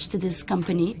attached to this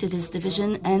company, to this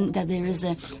division, and that there is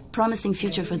a promising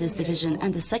future for this division.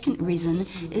 And the second reason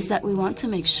is that we want to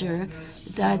make sure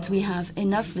that we have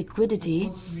enough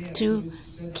liquidity to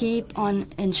keep on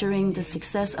ensuring the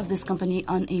success of this company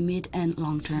on a mid and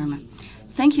long term.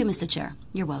 Thank you, Mr. Chair.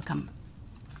 You're welcome.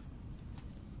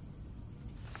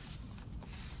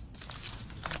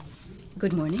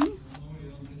 Good morning.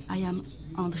 I am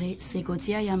André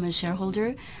Ségaudier. I am a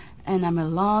shareholder, and I'm a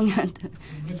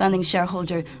long-standing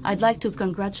shareholder. I'd like to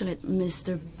congratulate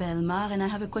Mr. Bellemare, and I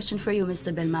have a question for you,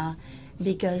 Mr. Bellemare,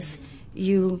 because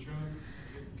you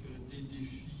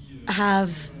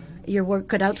have your work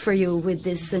cut out for you with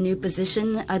this new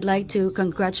position. I'd like to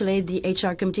congratulate the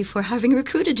HR committee for having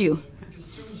recruited you.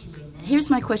 Here's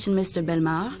my question, Mr.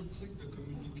 Bellemare.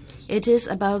 It is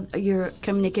about your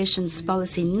communications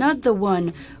policy, not the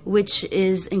one which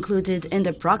is included in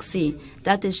the proxy.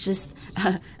 That is just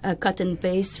a cut and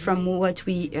paste from what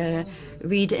we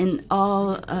read in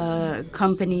all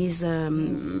companies'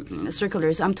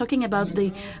 circulars. I'm talking about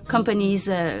the company's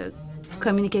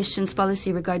communications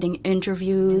policy regarding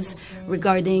interviews,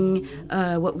 regarding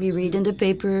what we read in the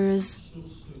papers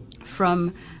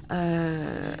from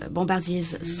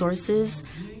Bombardier's sources.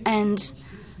 And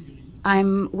I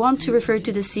want to refer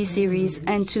to the C-Series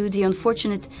and to the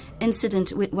unfortunate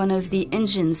incident with one of the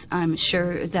engines. I'm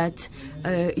sure that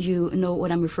you know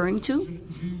what I'm referring to.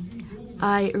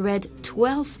 I read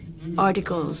 12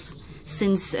 articles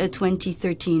since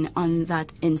 2013 on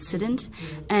that incident,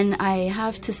 and I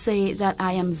have to say that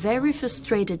I am very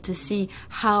frustrated to see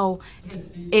how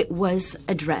it was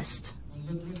addressed.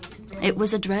 It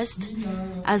was addressed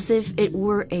as if it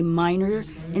were a minor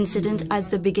incident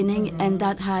at the beginning, and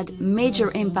that had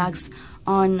major impacts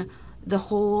on the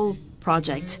whole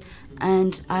project.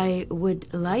 And I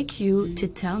would like you to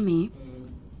tell me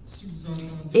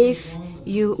if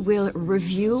you will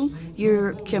review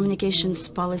your communications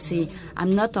policy.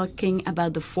 I'm not talking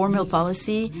about the formal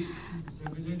policy.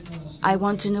 I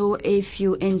want to know if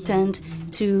you intend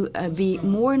to be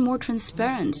more and more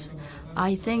transparent.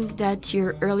 I think that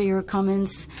your earlier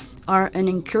comments are an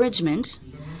encouragement,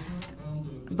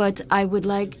 but I would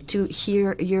like to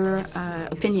hear your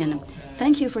opinion.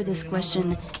 Thank you for this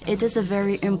question. It is a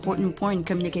very important point,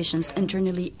 communications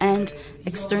internally and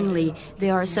externally.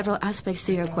 There are several aspects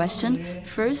to your question.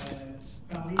 First,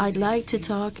 I'd like to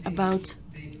talk about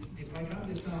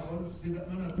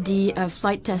the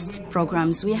flight test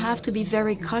programs. We have to be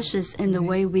very cautious in the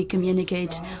way we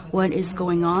communicate what is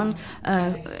going on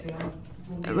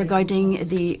regarding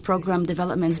the program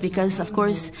developments, because, of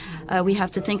course, we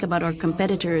have to think about our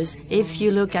competitors. If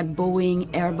you look at Boeing,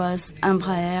 Airbus,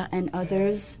 Embraer, and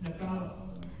others,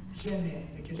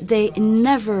 they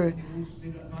never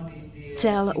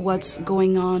tell what's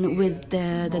going on with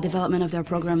the development of their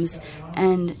programs.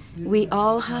 And we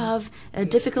all have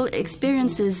difficult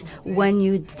experiences when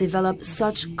you develop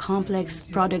such complex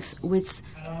products with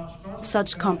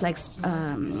such complex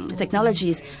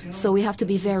technologies. So we have to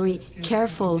be very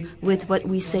careful with what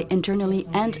we say internally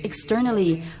and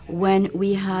externally when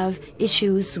we have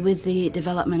issues with the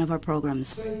development of our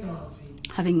programs.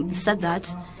 Having said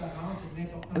that,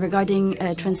 regarding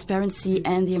transparency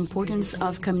and the importance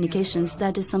of communications,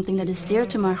 that is something that is dear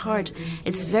to my heart.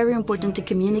 It's very important to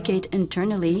communicate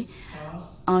internally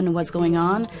on what's going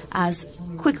on as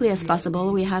quickly as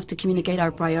possible. We have to communicate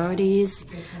our priorities,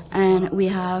 and we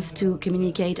have to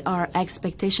communicate our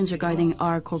expectations regarding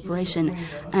our corporation.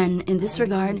 And in this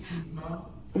regard,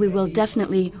 we will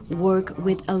definitely work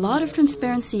with a lot of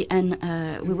transparency, and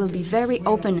we will be very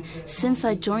open. Since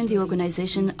I joined the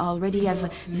organization, already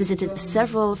I've visited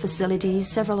several facilities,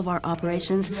 several of our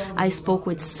operations. I spoke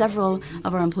with several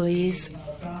of our employees,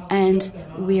 and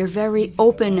we are very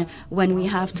open when we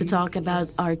have to talk about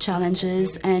our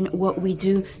challenges and what we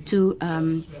do to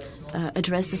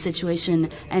address the situation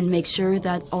and make sure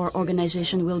that our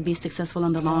organization will be successful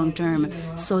in the long term.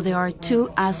 So there are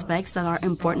two aspects that are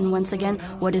important. Once again,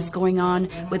 what is going on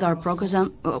with our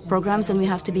programs, and we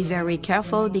have to be very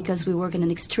careful because we work in an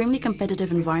extremely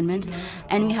competitive environment,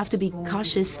 and we have to be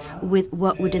cautious with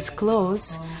what we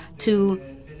disclose to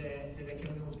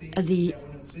the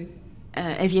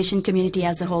aviation community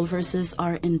as a whole versus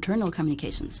our internal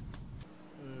communications.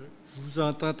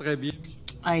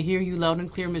 I hear you loud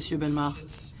and clear, Monsieur Bellemare,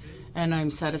 and I'm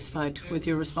satisfied with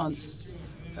your response.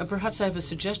 Perhaps I have a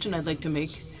suggestion I'd like to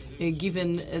make,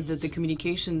 given that the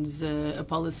communications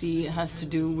policy has to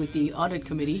do with the audit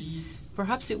committee.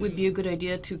 perhaps it would be a good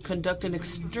idea to conduct an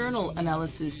external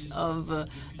analysis of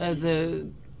the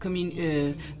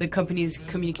company's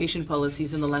communication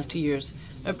policies in the last 2 years.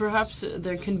 Perhaps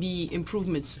there can be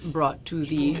improvements brought to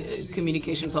the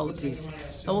communication policies.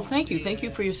 Well, thank you. Thank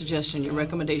you for your suggestion, your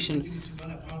recommendation.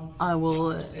 I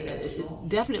will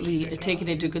definitely take it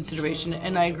into consideration,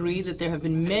 and I agree that there have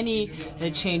been many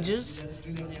changes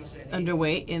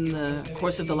underway in the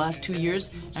course of the last 2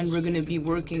 years, and we're going to be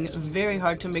working very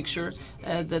hard to make sure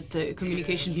that the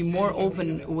communication be more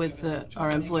open with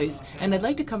our employees. And I'd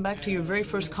like to come back to your very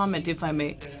first comment, if I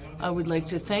may. I would like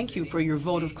to thank you for your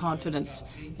vote of confidence.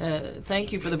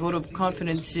 Thank you for the vote of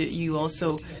confidence you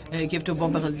also give to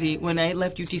Bombardier. When I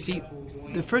left UTC,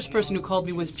 the first person who called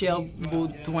me was Pierre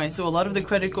Baudouin. So a lot of the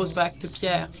credit goes back to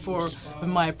Pierre for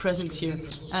my presence here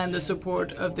and the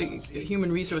support of the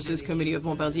Human Resources Committee of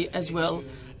Bombardier, as well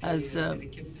as the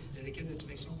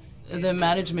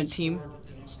management team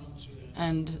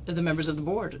and the members of the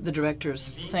board, the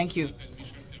directors. Thank you.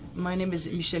 My name is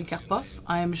Michel Karpoff.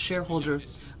 I am a shareholder.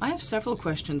 I have several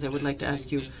questions I would like to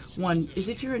ask you. One, is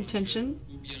it your intention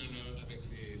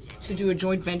to do a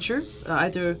joint venture,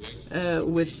 either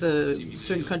with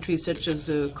certain countries such as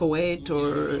Kuwait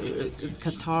or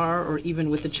Qatar, or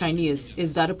even with the Chinese?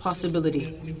 Is that a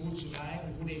possibility?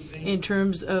 In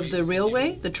terms of the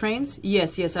railway, the trains?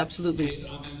 Yes, yes, absolutely.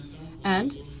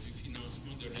 And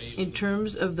in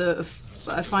terms of the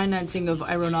financing of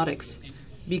aeronautics,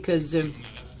 because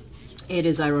it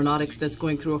is aeronautics that's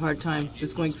going through a hard time,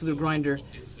 that's going through the grinder.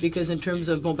 Because in terms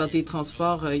of Bombardier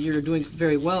Transport, you're doing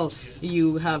very well.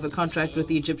 You have a contract with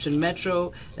the Egyptian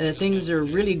Metro. Things are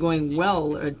really going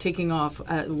well, taking off,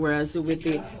 whereas with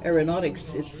the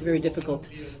aeronautics, it's very difficult.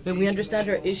 But we understand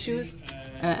our issues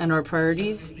and our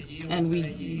priorities, and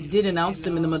we did announce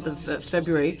them in the month of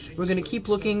February. We're going to keep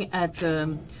looking at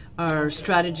our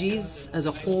strategies as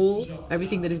a whole,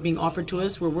 everything that is being offered to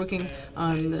us. We're working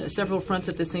on several fronts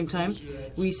at the same time.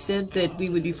 We said that we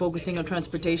would be focusing on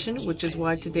transportation, which is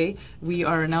why today we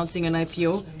are announcing an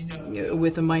IPO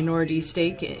with a minority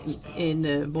stake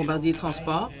in Bombardier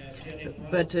Transport.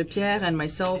 But Pierre and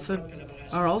myself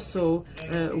are also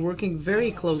working very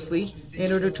closely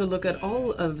in order to look at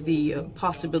all of the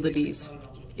possibilities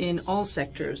in all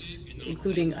sectors,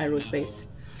 including aerospace.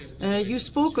 You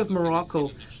spoke of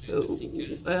Morocco.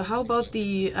 How about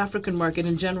the African market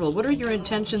in general? What are your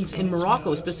intentions in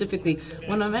Morocco specifically?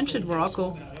 When I mentioned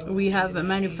Morocco, we have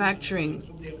manufacturing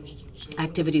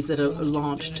activities that are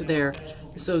launched there.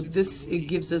 So this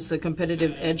gives us a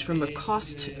competitive edge from a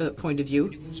cost point of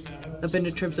view. But in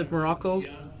terms of Morocco,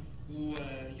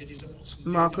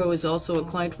 Morocco is also a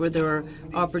client where there are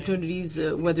opportunities,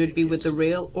 whether it be with the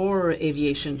rail or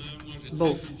aviation,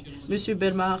 both. Monsieur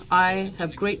Bellemare, I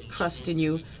have great trust in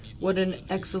you. What an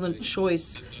excellent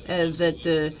choice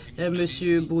that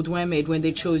Monsieur Baudouin made when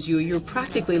they chose you. You're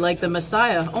practically like the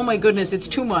Messiah. Oh my goodness, it's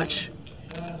too much.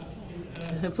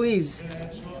 Please.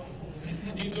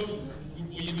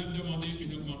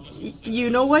 You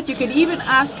know what? You could even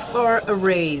ask for a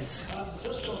raise.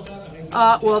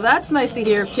 Well, that's nice to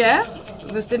hear, Pierre.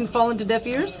 This didn't fall into deaf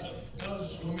ears?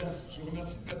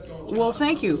 Well,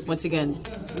 thank you once again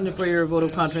for your vote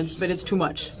of confidence, but it's too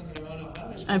much.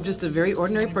 I'm just a very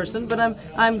ordinary person, but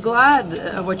I'm glad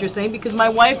of what you're saying because my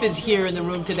wife is here in the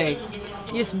room today.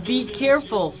 Yes, be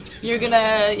careful. You're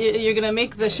gonna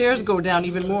make the shares go down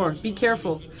even more. Be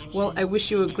careful. Well, I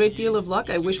wish you a great deal of luck.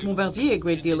 I wish Bombardier a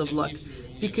great deal of luck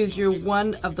because you're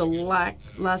one of the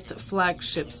last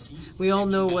flagships. We all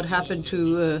know what happened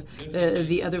to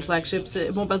the other flagships.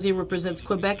 Bombardier represents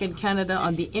Quebec and Canada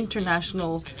on the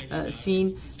international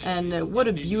scene, and what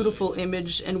a beautiful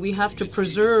image, and we have to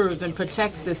preserve and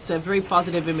protect this very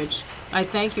positive image. I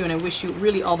thank you, and I wish you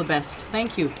really all the best.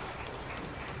 Thank you.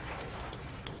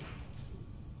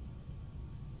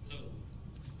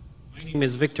 My name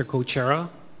is Victor Cochera,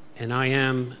 and I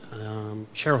am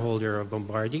shareholder of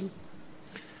Bombardier.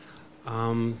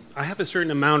 I have a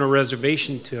certain amount of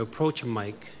reservation to approach a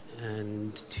mic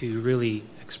and to really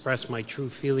express my true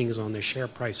feelings on the share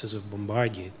prices of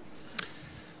Bombardier.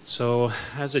 So,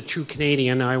 as a true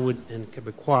Canadian, and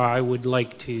Quebecois, I would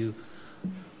like to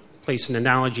place an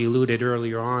analogy alluded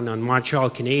earlier on Montreal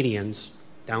Canadiens,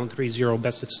 down 3-0,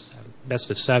 best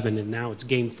of 7, and now it's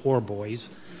Game 4, boys.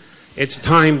 It's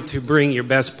time to bring your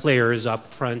best players up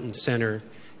front and center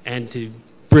and to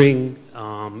bring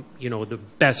the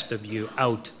best of you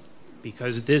out,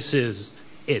 because this is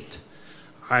it.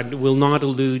 I will not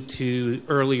allude to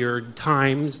earlier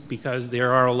times because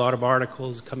there are a lot of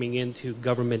articles coming into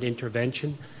government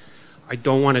intervention. I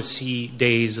don't want to see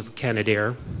days of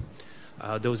Canadair.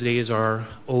 Those days are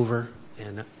over,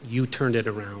 and you turned it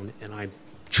around, and I'm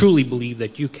truly believe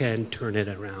that you can turn it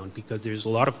around, because there's a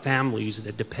lot of families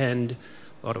that depend,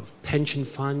 a lot of pension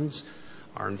funds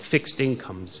are on fixed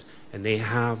incomes, and they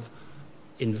have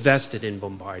invested in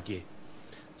Bombardier.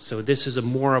 So this is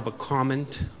more of a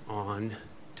comment on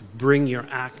to bring your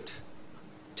act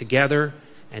together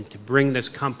and to bring this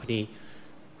company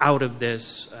out of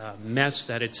this mess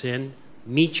that it's in,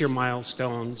 meet your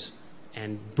milestones,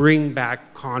 and bring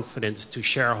back confidence to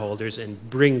shareholders and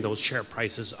bring those share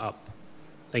prices up.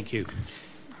 Thank you.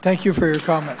 Thank you for your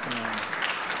comment.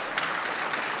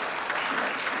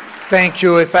 Thank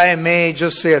you. If I may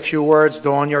just say a few words,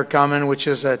 though, on your comment, which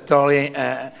is totally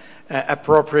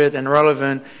appropriate and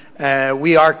relevant.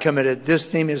 We are committed. This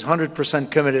team is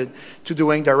 100% committed to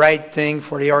doing the right thing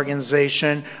for the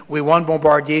organization. We want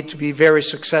Bombardier to be very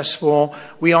successful.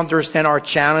 We understand our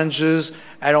challenges.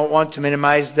 I don't want to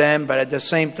minimize them, but at the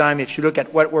same time, if you look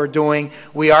at what we're doing,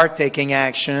 we are taking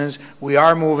actions. We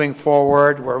are moving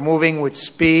forward. We're moving with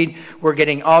speed. We're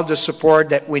getting all the support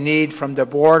that we need from the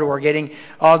board. We're getting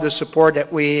all the support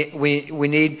that we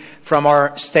need from our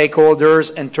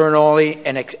stakeholders internally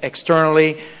and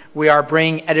externally. We are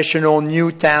bringing additional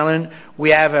new talent. We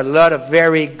have a lot of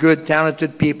very good,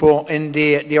 talented people in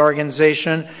the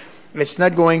organization. It's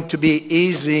not going to be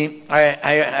easy.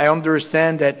 I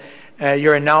understand that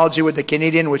your analogy with the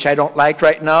Canadian, which I don't like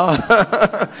right now,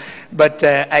 but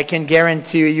I can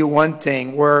guarantee you one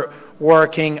thing. We're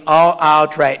working all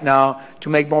out right now to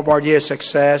make Bombardier a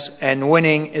success, and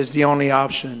winning is the only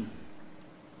option.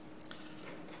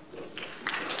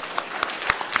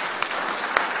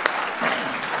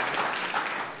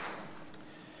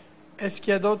 Est-ce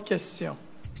qu'il y a d'autres questions?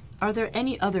 Are there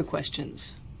any other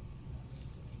questions?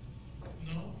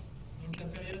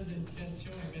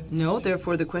 No,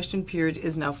 therefore the question period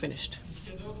is now finished.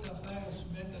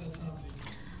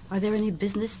 Are there any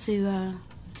business to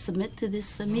submit to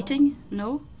this meeting?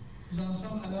 No?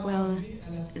 Well,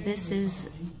 this is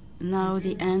now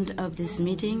the end of this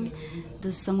meeting.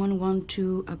 Does someone want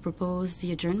to propose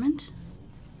the adjournment?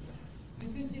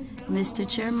 Mr.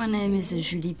 Chair, my name is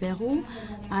Julie Perrault.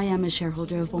 I am a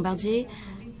shareholder of Bombardier.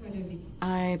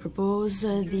 I propose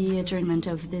the adjournment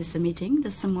of this meeting.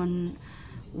 Does someone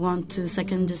want to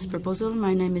second this proposal?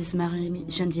 My name is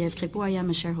Marie-Geneviève Crépeau. I am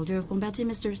a shareholder of Bombardier,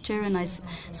 Mr. Chair, and I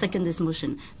second this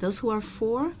motion. Those who are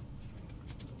for?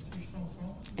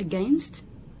 Against?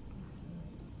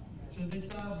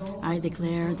 I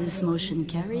declare this motion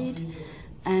carried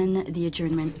and the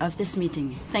adjournment of this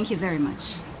meeting. Thank you very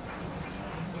much.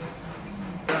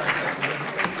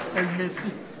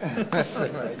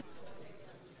 Merci.